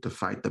married, to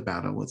fight the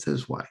battle with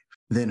his wife,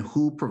 then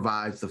who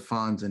provides the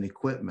funds and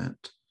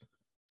equipment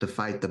to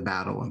fight the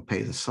battle and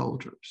pay the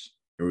soldiers?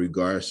 In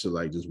regards to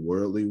like just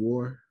worldly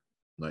war,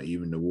 like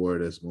even the war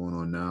that's going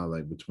on now,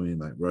 like between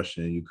like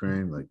Russia and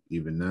Ukraine, like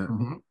even that.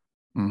 Mm-hmm.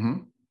 Mm-hmm.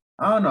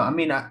 I don't know. I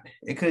mean,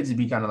 it could just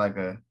be kind of like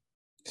a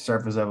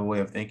surface level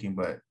way of thinking,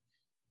 but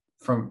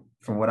from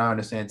what I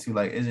understand too,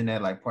 like, isn't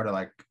that like part of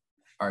like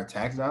our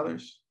tax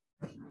dollars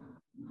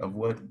of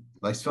what,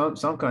 like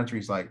some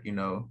countries, like, you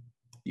know,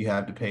 you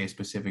have to pay a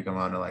specific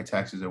amount of like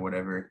taxes or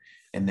whatever,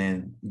 and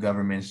then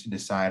governments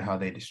decide how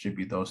they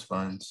distribute those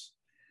funds.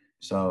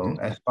 So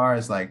as far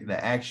as like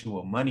the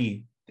actual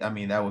money, I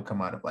mean, that would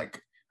come out of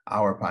like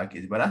our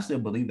pockets, but I still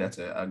believe that's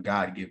a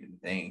God-given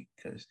thing,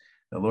 because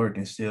the Lord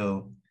can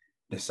still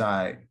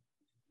decide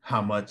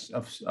how much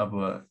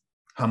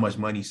how much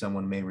money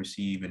someone may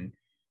receive, and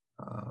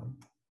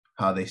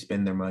how they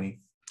spend their money.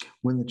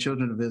 When the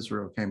children of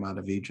Israel came out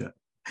of Egypt,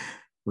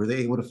 were they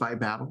able to fight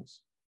battles?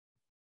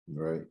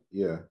 Right.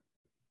 Yeah.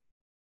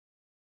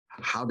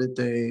 How did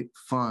they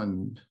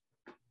fund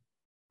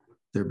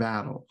their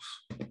battles?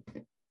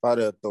 By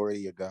the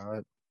authority of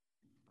God.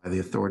 By the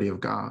authority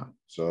of God.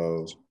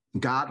 So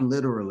God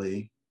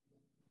literally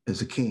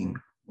is a king,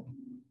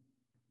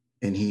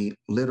 and he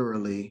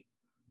literally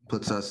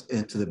puts us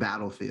into the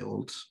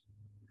battlefields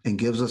and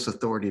gives us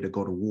authority to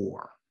go to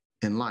war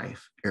in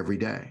life every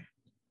day.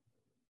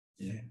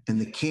 Yeah. And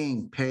the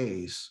king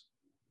pays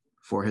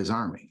for his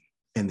army,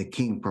 and the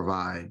king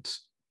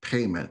provides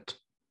payment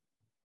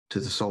to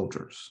the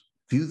soldiers.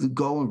 If you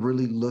go and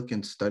really look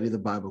and study the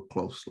Bible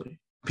closely,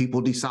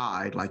 people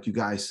decide, like you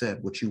guys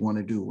said, what you want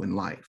to do in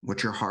life,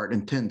 what your heart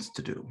intends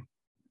to do.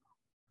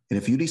 And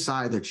if you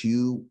decide that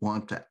you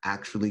want to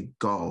actually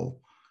go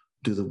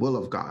do the will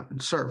of God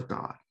and serve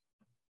God,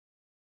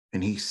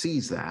 and he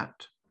sees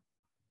that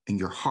in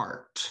your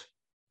heart,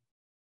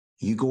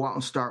 you go out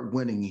and start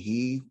winning,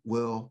 he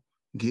will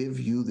give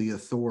you the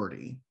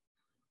authority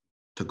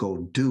to go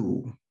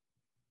do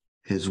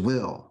his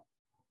will,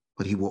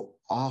 but he will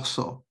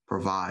also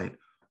provide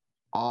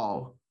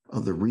all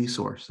of the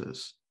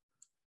resources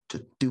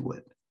to do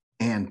it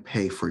and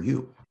pay for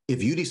you.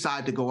 If you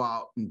decide to go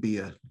out and be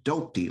a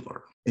dope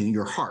dealer in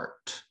your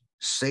heart,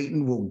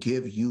 Satan will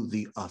give you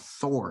the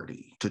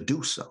authority to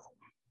do so.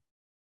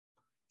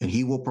 And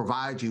he will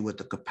provide you with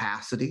the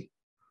capacity.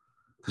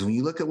 Because when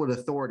you look at what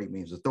authority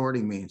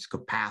means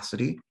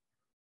capacity,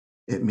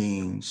 it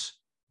means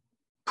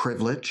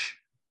privilege,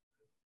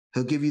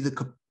 He'll give you the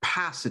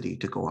capacity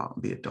to go out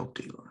and be a dope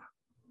dealer.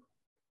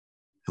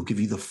 He'll give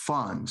you the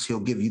funds. He'll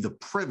give you the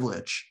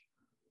privilege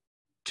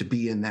to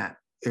be in that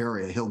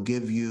area. He'll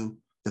give you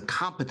the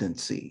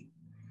competency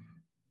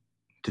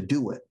to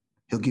do it.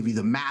 He'll give you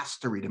the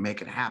mastery to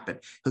make it happen.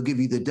 He'll give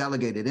you the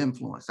delegated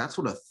influence. That's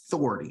what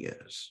authority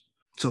is.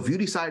 So if you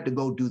decide to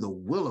go do the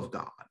will of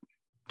God,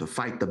 to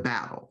fight the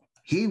battle,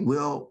 he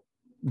will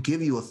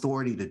give you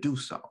authority to do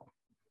so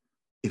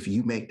if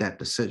you make that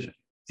decision.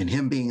 And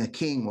him being a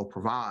king will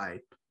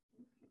provide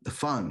the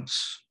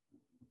funds,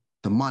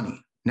 the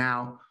money.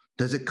 Now,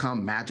 does it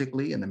come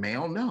magically in the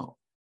mail? No.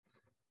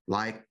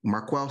 Like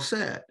Marquel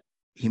said,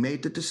 he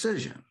made the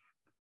decision.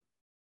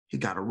 He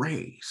got a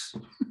raise.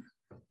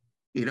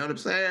 You know what I'm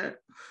saying?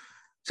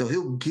 So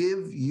he'll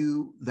give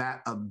you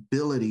that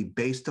ability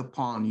based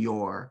upon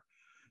your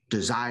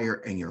desire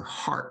and your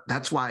heart.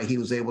 That's why he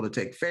was able to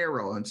take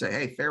Pharaoh and say,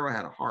 hey, Pharaoh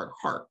had a hard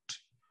heart.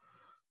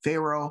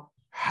 Pharaoh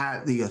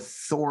had the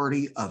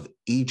authority of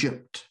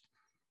Egypt.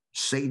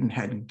 Satan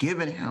had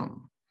given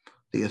him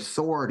the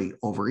authority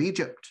over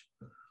Egypt.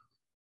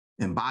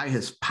 And by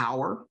his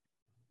power,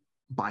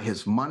 by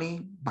his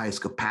money, by his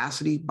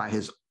capacity, by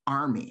his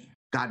army,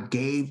 God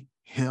gave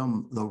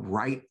him the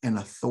right and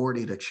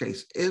authority to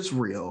chase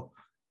Israel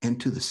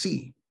into the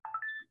sea.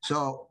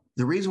 So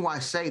the reason why I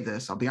say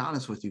this, I'll be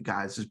honest with you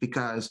guys, is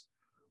because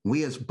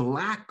we as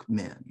Black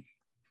men,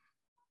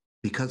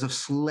 because of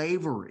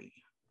slavery,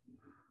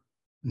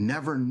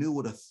 never knew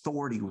what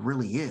authority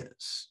really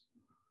is.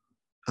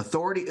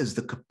 Authority is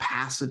the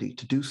capacity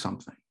to do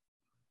something.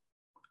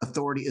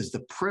 Authority is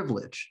the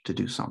privilege to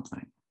do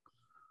something.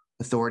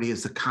 Authority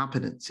is the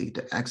competency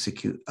to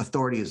execute.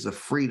 Authority is the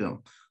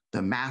freedom,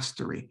 the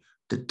mastery,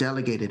 the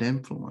delegated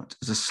influence.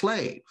 As a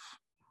slave,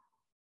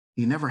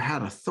 you never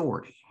had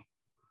authority.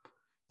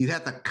 You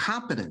had the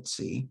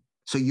competency,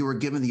 so you were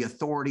given the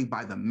authority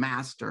by the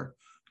master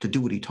to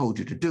do what he told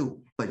you to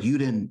do, but you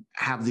didn't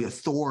have the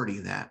authority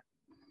that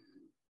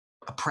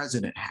a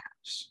president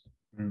has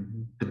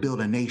to build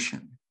a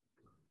nation.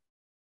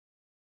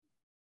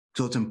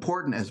 So it's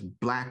important as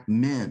Black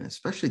men,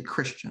 especially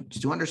Christians,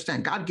 to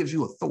understand God gives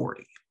you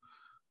authority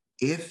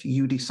if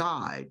you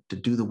decide to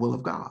do the will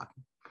of God.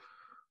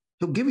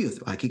 He'll give you,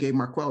 like he gave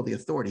Marquel the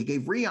authority. He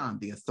gave Rion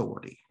the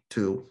authority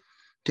to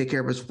take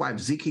care of his wife.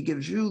 Zeke, he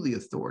gives you the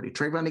authority.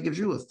 Trayvon, he gives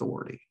you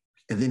authority.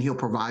 And then he'll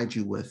provide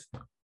you with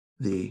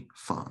the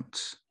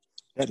funds.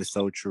 That is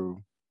so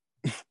true.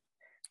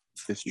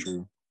 It's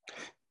true.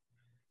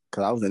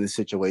 Because I was in a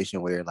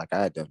situation where, like,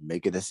 I had to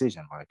make a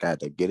decision. Like, I had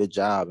to get a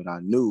job, and I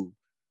knew,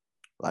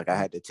 like, I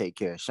had to take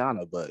care of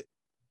Shauna, but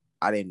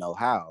I didn't know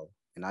how.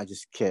 And I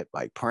just kept,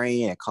 like,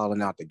 praying and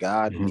calling out to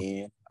God. And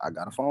then I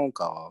got a phone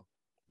call.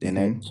 Then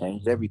that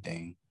changed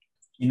everything.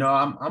 You know,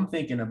 I'm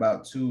thinking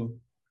about, too,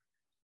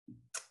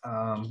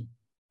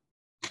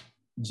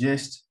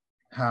 just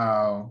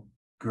how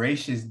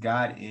gracious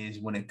God is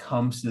when it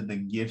comes to the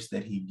gifts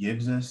that he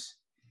gives us.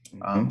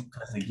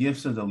 Because the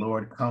gifts of the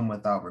Lord come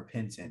without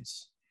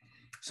repentance.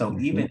 So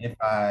even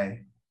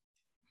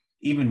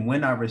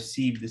when I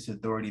receive this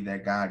authority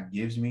that God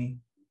gives me,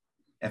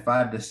 if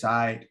I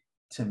decide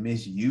to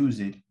misuse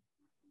it,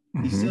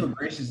 he's still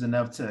gracious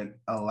enough to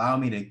allow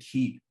me to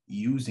keep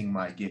using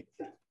my gift.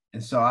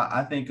 And so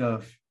I kind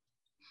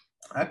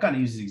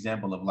of use this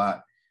example of a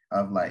lot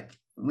of like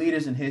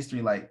leaders in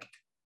history, like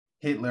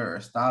Hitler or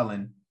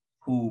Stalin,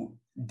 who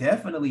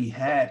definitely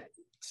had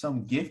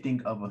some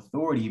gifting of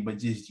authority, but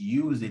just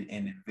used it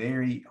in a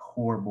very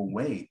horrible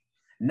way.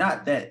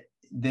 Not that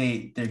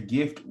their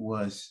gift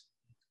was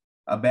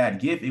a bad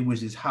gift, it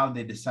was just how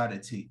they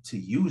decided to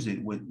use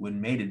it what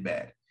made it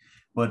bad.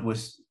 But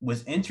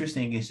what's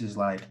interesting is just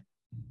like,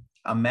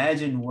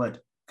 imagine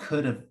what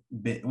could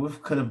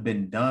have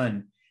been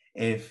done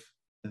if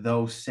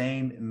those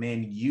same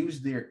men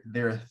used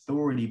their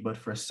authority, but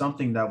for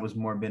something that was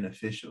more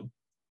beneficial.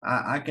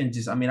 I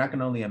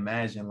can only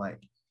imagine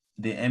like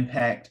the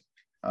impact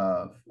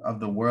of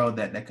the world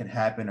that could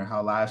happen, or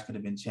how lives could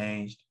have been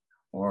changed,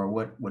 or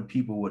what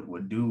people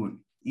would do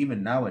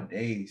even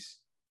nowadays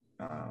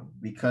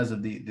because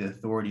of the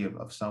authority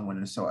of someone.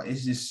 And so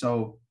it's just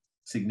so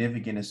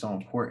significant and so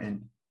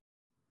important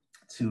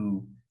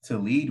to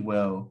lead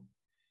well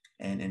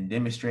and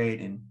demonstrate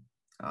and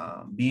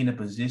be in a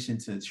position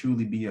to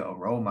truly be a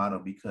role model,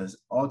 because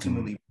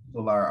ultimately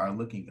people are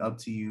looking up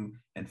to you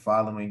and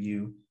following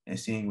you and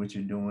seeing what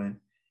you're doing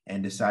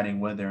and deciding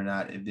whether or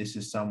not if this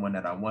is someone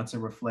that I want to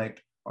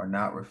reflect or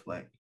not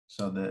reflect.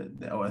 So the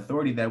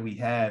authority that we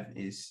have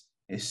is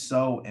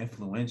so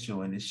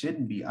influential, and I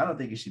don't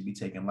think it should be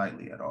taken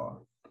lightly at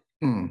all.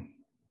 And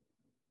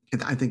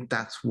I think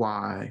that's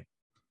why,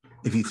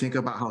 if you think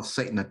about how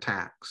Satan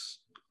attacks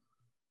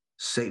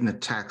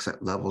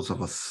at levels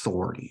of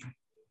authority,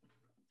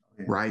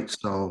 right?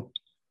 So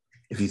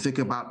if you think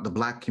about the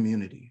Black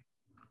community,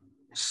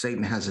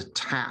 Satan has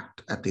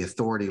attacked at the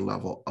authority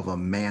level of a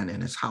man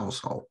in his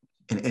household.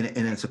 And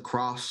it's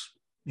across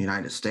the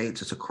United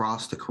States, it's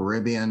across the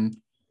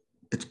Caribbean,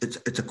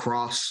 it's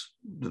across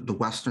the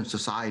Western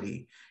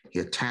society. He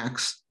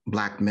attacks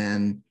Black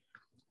men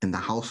in the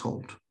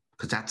household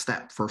because that's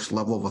that first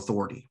level of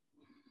authority,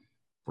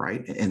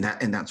 right? And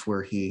that's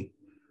where he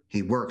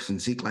works.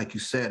 And Zeke, like you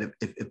said,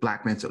 if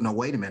black men said, no,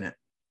 wait a minute,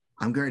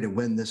 I'm going to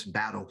win this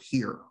battle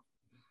here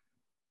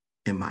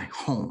in my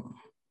home.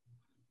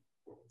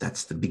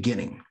 That's the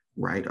beginning,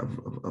 right,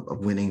 of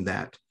winning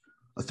that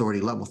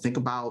authority level. Think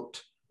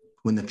about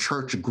when the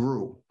church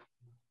grew,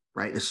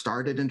 right? It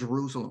started in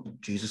Jerusalem.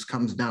 Jesus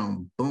comes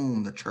down,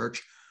 boom, the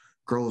church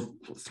grows,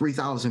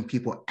 3,000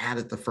 people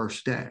added the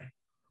first day.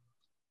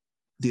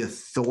 The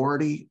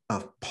authority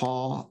of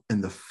Paul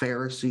and the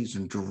Pharisees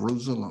in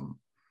Jerusalem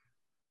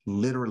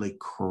literally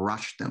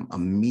crushed them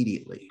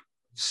immediately.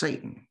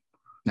 Satan.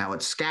 Now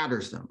it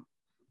scatters them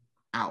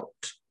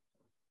out.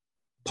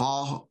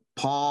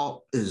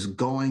 Paul is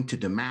going to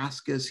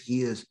Damascus.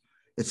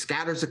 It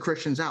scatters the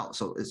Christians out.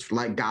 So it's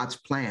like God's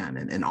plan.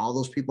 And all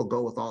those people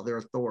go with all their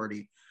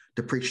authority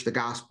to preach the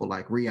gospel,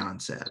 like Rion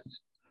said.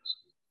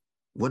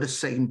 What does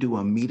Satan do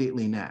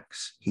immediately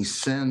next? He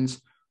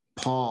sends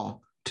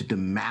Paul to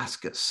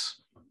Damascus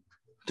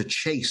to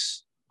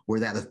chase where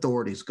that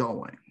authority is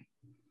going.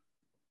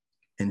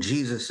 And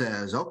Jesus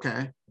says,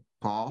 okay,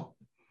 Paul,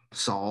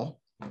 Saul,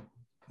 I'm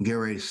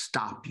getting ready to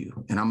stop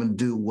you. And I'm going to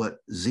do what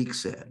Zeke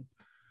said.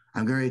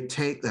 I'm going to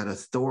take that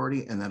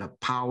authority and that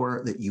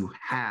power that you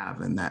have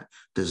and that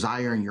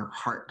desire in your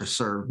heart to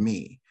serve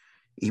me,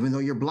 even though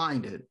you're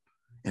blinded.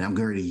 And I'm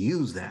going to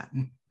use that,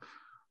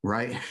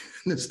 right?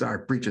 And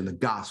start preaching the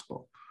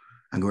gospel.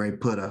 I'm going to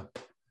put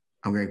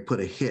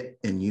a hit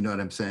in, you know what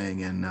I'm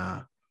saying,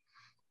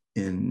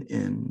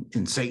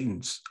 in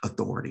Satan's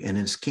authority and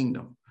his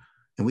kingdom.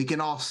 And we can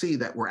all see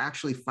that we're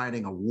actually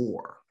fighting a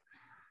war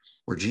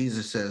where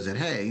Jesus says that,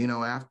 hey, you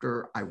know,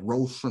 after I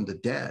rose from the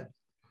dead,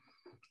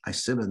 I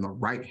sit in the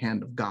right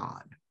hand of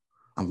God.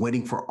 I'm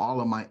waiting for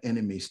all of my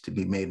enemies to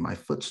be made my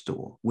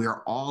footstool. We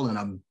are all in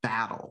a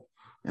battle,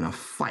 in a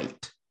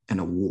fight, in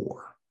a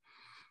war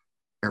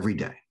every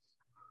day.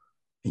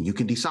 And you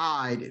can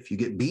decide if you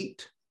get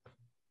beat,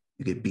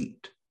 you get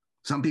beat.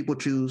 Some people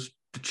choose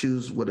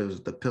what is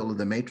the pill of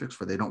the matrix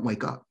where they don't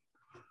wake up.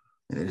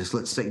 And they just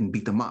let Satan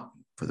beat them up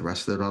for the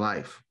rest of their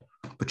life.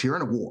 But you're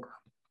in a war.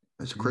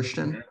 As a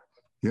Christian,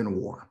 you're in a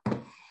war.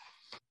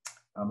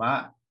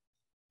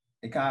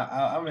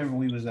 I remember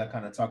we was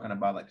kind of talking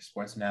about like the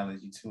sports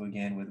analogy too,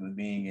 again, with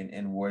being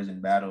in wars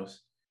and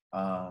battles.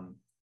 I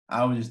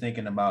was just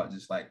thinking about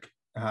just like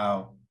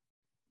how,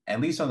 at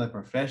least on the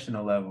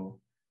professional level,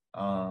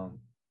 I'm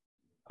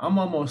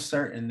almost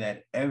certain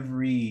that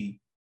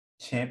every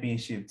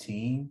championship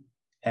team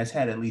has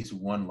had at least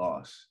one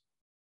loss.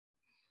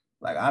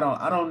 Like, I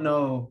don't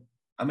know.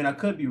 I mean, I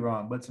could be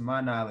wrong, but to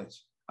my knowledge,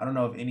 I don't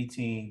know of any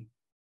team,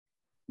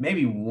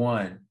 maybe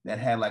one, that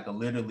had like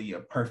literally a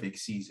perfect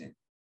season.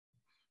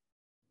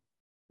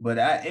 But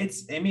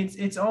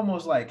it's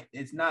almost like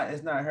it's not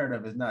heard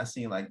of. It's not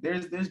seen. Like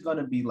there's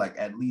gonna be like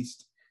at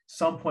least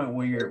some point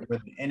where the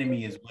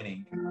enemy is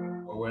winning,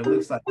 or where it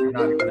looks like you're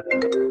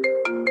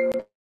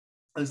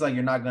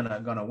not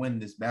gonna win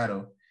this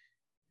battle.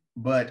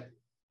 But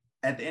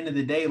at the end of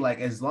the day, like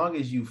as long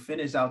as you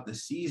finish out the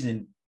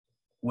season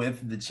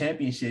with the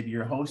championship,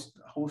 you're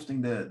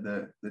hosting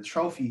the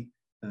trophy.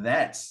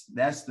 That's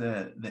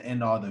the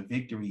end all, the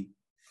victory.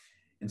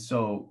 And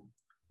so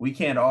we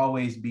can't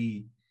always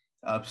be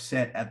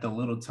upset at the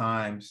little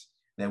times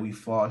that we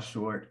fall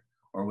short,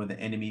 or where the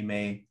enemy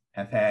may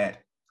have had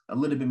a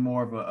little bit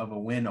more of a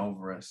win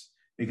over us.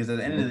 Because at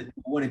the end of the,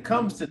 when it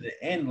comes to the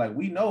end, like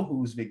we know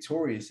who's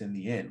victorious in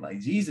the end. Like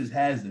Jesus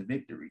has the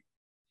victory.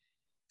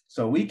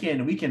 So we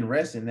can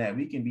rest in that.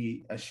 We can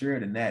be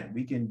assured in that.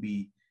 We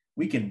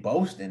can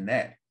boast in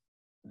that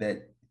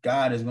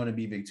God is going to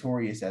be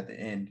victorious at the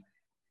end.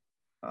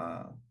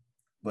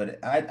 But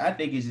I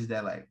think it's just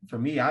that, like, for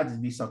me, I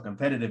just be so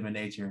competitive in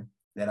nature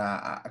that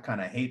I kind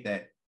of hate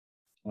that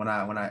when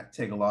I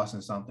take a loss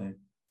in something.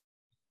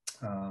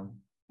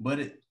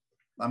 But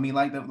I mean,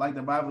 like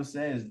the Bible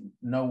says,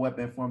 no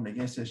weapon formed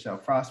against us shall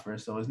prosper.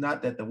 So it's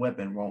not that the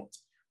weapon won't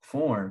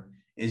form,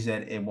 it's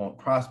that it won't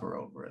prosper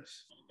over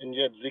us. And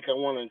yet, Zeke, I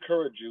want to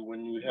encourage you,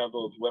 when you have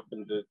those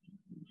weapons that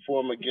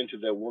form against you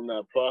that will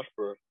not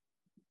prosper,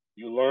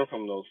 you learn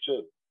from those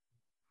too.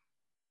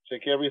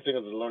 Take everything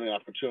as a learning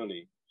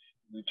opportunity.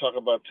 You talk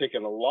about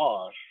taking a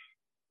loss.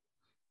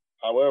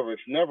 However,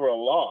 it's never a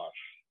loss.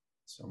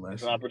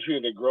 It's an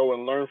opportunity to grow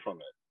and learn from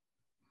it.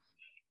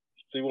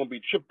 So you won't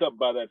be tripped up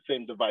by that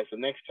same device the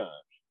next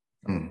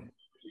time.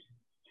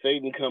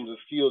 Satan comes to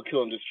steal,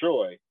 kill, and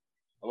destroy.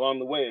 Along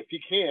the way, if he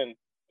can,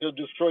 he'll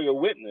destroy your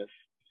witness.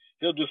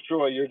 He'll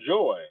destroy your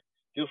joy.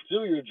 He'll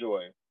steal your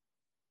joy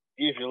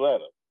if you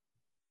let him.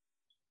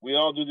 We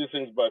all do these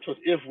things by choice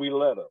if we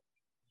let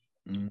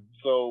him.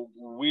 So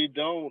we're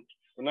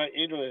not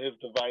ignorant of his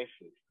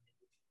devices.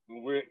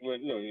 We're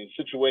in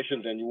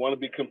situations and you want to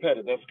be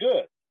competitive. That's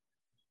good.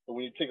 But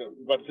when you're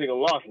about to take a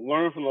loss,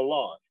 learn from the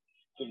loss.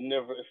 So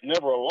it's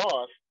never a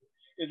loss.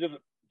 It's just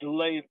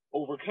delayed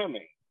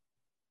overcoming.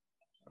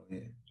 Oh,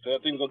 yeah. So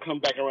that thing's gonna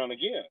come back around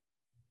again.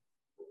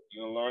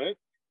 You're gonna learn it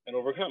and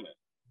overcome it.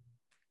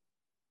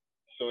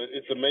 So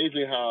it's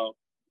amazing how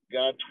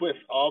God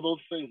twists all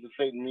those things that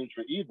Satan means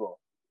for evil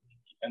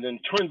and then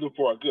turns them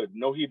for our good.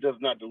 No, he does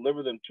not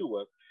deliver them to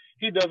us.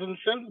 He doesn't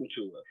send them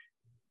to us.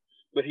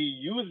 But he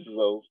uses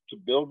those to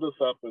build us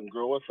up and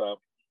grow us up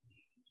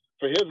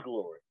for his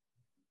glory.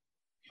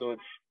 So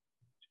it's,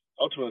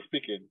 ultimately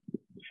speaking,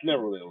 it's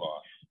never really a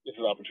loss. It's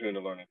an opportunity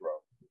to learn and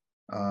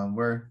grow.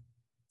 We're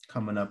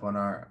coming up on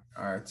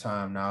our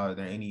time now. Are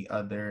there any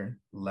other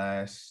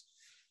last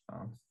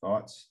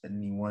thoughts that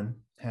anyone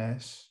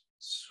has?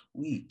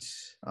 Sweet.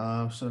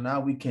 So now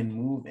we can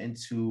move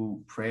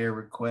into prayer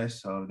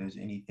requests. So if there's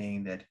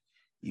anything that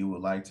you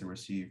would like to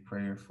receive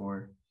prayer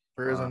for.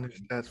 Prayers on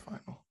this, that's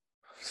final.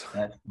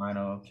 That's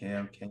final. Okay.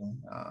 I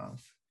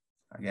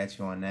got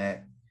you on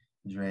that.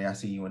 Dre, I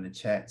see you in the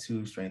chat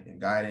too, strength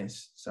and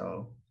guidance.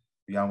 So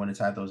if y'all want to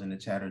type those in the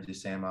chat or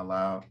just say them out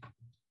loud,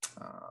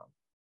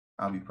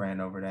 I'll be praying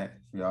over that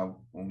for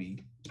y'all when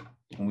we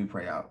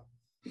pray out.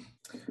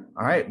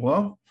 All right,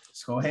 well,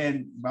 let's go ahead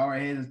and bow our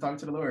heads and talk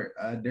to the Lord.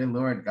 Dear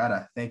Lord, God,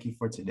 I thank you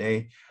for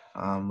today.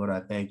 Lord, I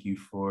thank you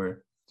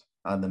for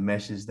the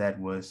message that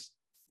was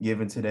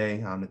given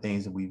today, the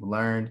things that we've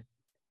learned,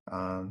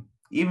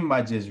 even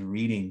by just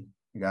reading,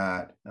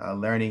 God,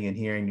 learning and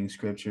hearing new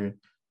scripture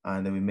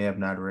that we may have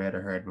not read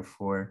or heard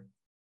before.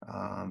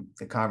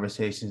 The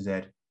conversations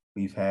that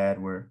we've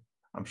had were,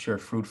 I'm sure,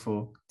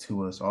 fruitful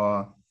to us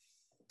all.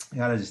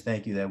 God, I just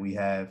thank you that we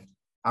have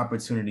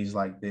opportunities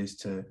like this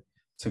to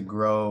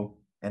grow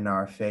in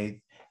our faith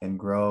and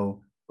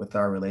grow with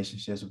our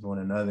relationships with one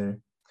another.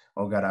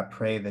 Oh God, I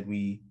pray that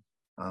we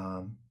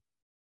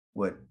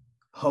would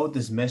hold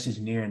this message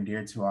near and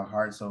dear to our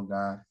hearts, oh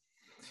God,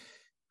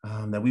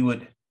 that we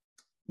would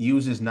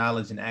use this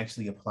knowledge and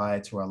actually apply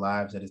it to our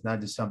lives, that it's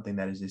not just something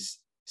that is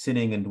just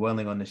sitting and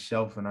dwelling on the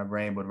shelf in our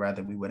brain, but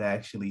rather we would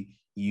actually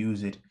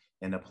use it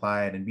and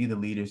apply it and be the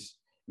leaders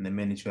and the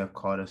men that you have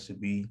called us to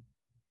be.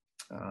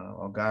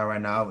 Oh God,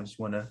 right now, I just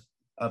want to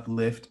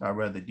uplift our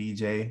brother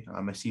DJ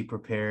as he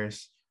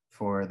prepares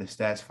for the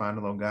stats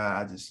final. Oh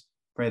God, I just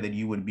pray that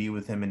you would be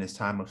with him in his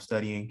time of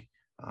studying,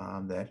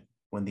 that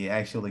when the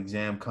actual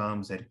exam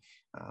comes, that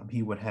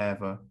he would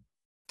have a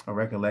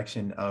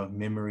recollection of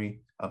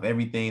memory of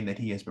everything that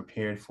he has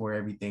prepared for,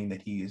 everything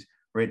that he has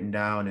written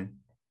down and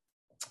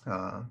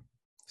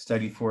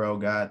studied for, oh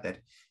God, that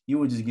you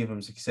would just give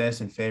him success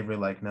and favor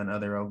like none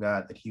other, oh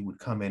God, that he would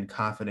come in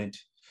confident,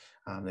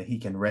 that he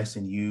can rest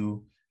in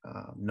you,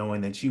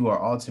 knowing that you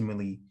are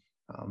ultimately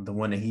the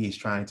one that he is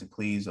trying to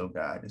please, oh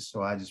God. And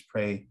so I just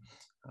pray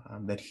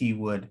that he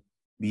would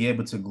be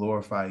able to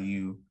glorify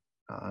you,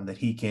 that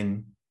he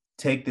can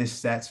take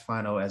this stats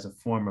final as a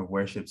form of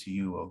worship to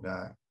you, oh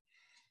God.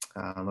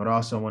 Lord, I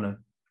also want to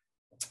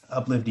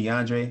uplift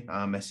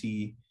DeAndre as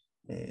he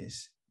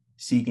is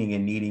seeking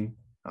and needing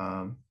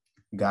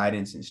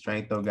guidance and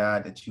strength, oh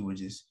God, that you would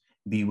just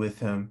be with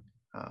him,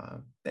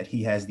 that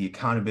he has the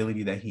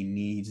accountability that he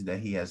needs, that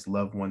he has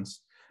loved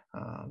ones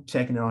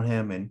checking on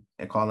him and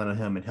calling on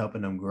him and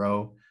helping him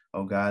grow,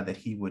 oh God, that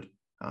he would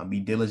be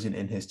diligent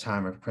in his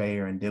time of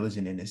prayer and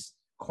diligent in his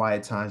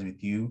quiet times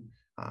with you,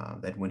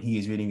 that when he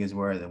is reading his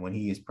word, that when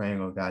he is praying,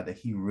 oh God, that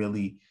he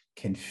really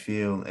can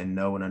feel and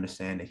know and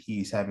understand that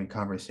he's having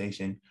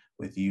conversation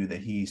with you, that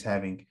he's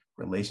having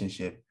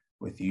relationship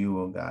with you,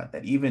 oh God,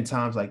 that even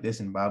times like this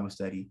in Bible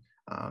study,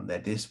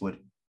 that this would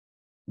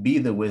be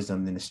the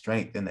wisdom and the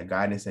strength and the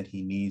guidance that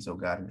he needs, oh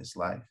God, in his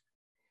life.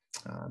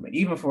 And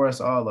even for us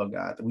all, oh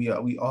God, we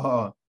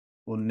all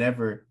will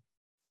never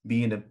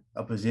be in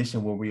a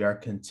position where we are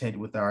content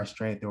with our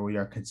strength or we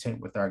are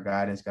content with our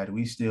guidance, God.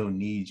 We still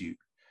need you.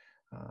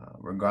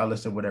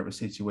 Regardless of whatever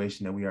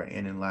situation that we are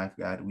in life,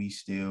 God, we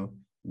still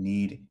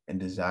need and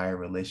desire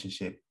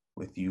relationship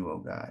with you, oh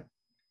God.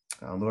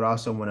 Lord, I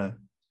also want to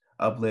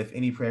uplift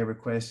any prayer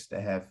requests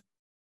that have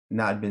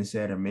not been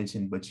said or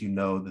mentioned, but you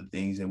know the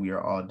things that we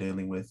are all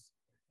dealing with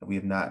that we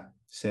have not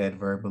said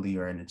verbally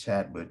or in the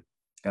chat. But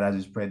God, I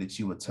just pray that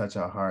you would touch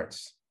our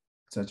hearts,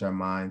 touch our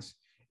minds,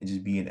 and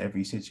just be in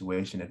every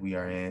situation that we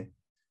are in,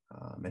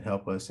 and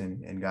help us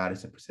and guide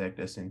us and protect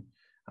us. And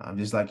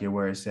just like your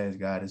word says,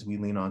 God, as we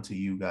lean on to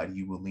you, God,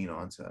 you will lean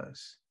on to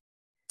us.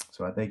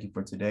 So I thank you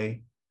for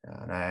today.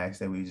 And I ask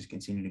that we just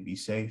continue to be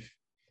safe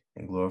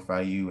and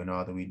glorify you in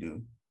all that we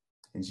do.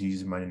 In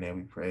Jesus' mighty name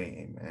we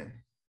pray. Amen.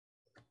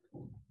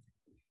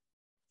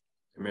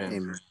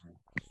 Amen.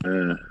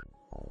 Amen.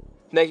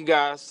 Thank you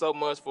guys so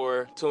much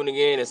for tuning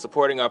in and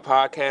supporting our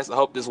podcast. I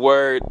hope this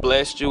word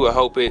blessed you. I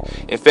hope it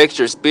infects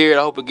your spirit.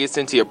 I hope it gets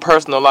into your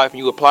personal life and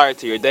you apply it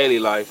to your daily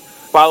life.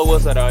 Follow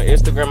us at our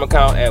Instagram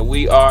account at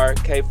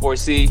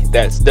WeAreK4C.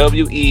 That's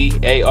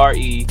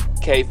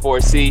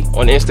WeAreK4C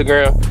on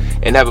Instagram.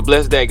 And have a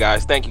blessed day,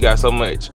 guys. Thank you guys so much.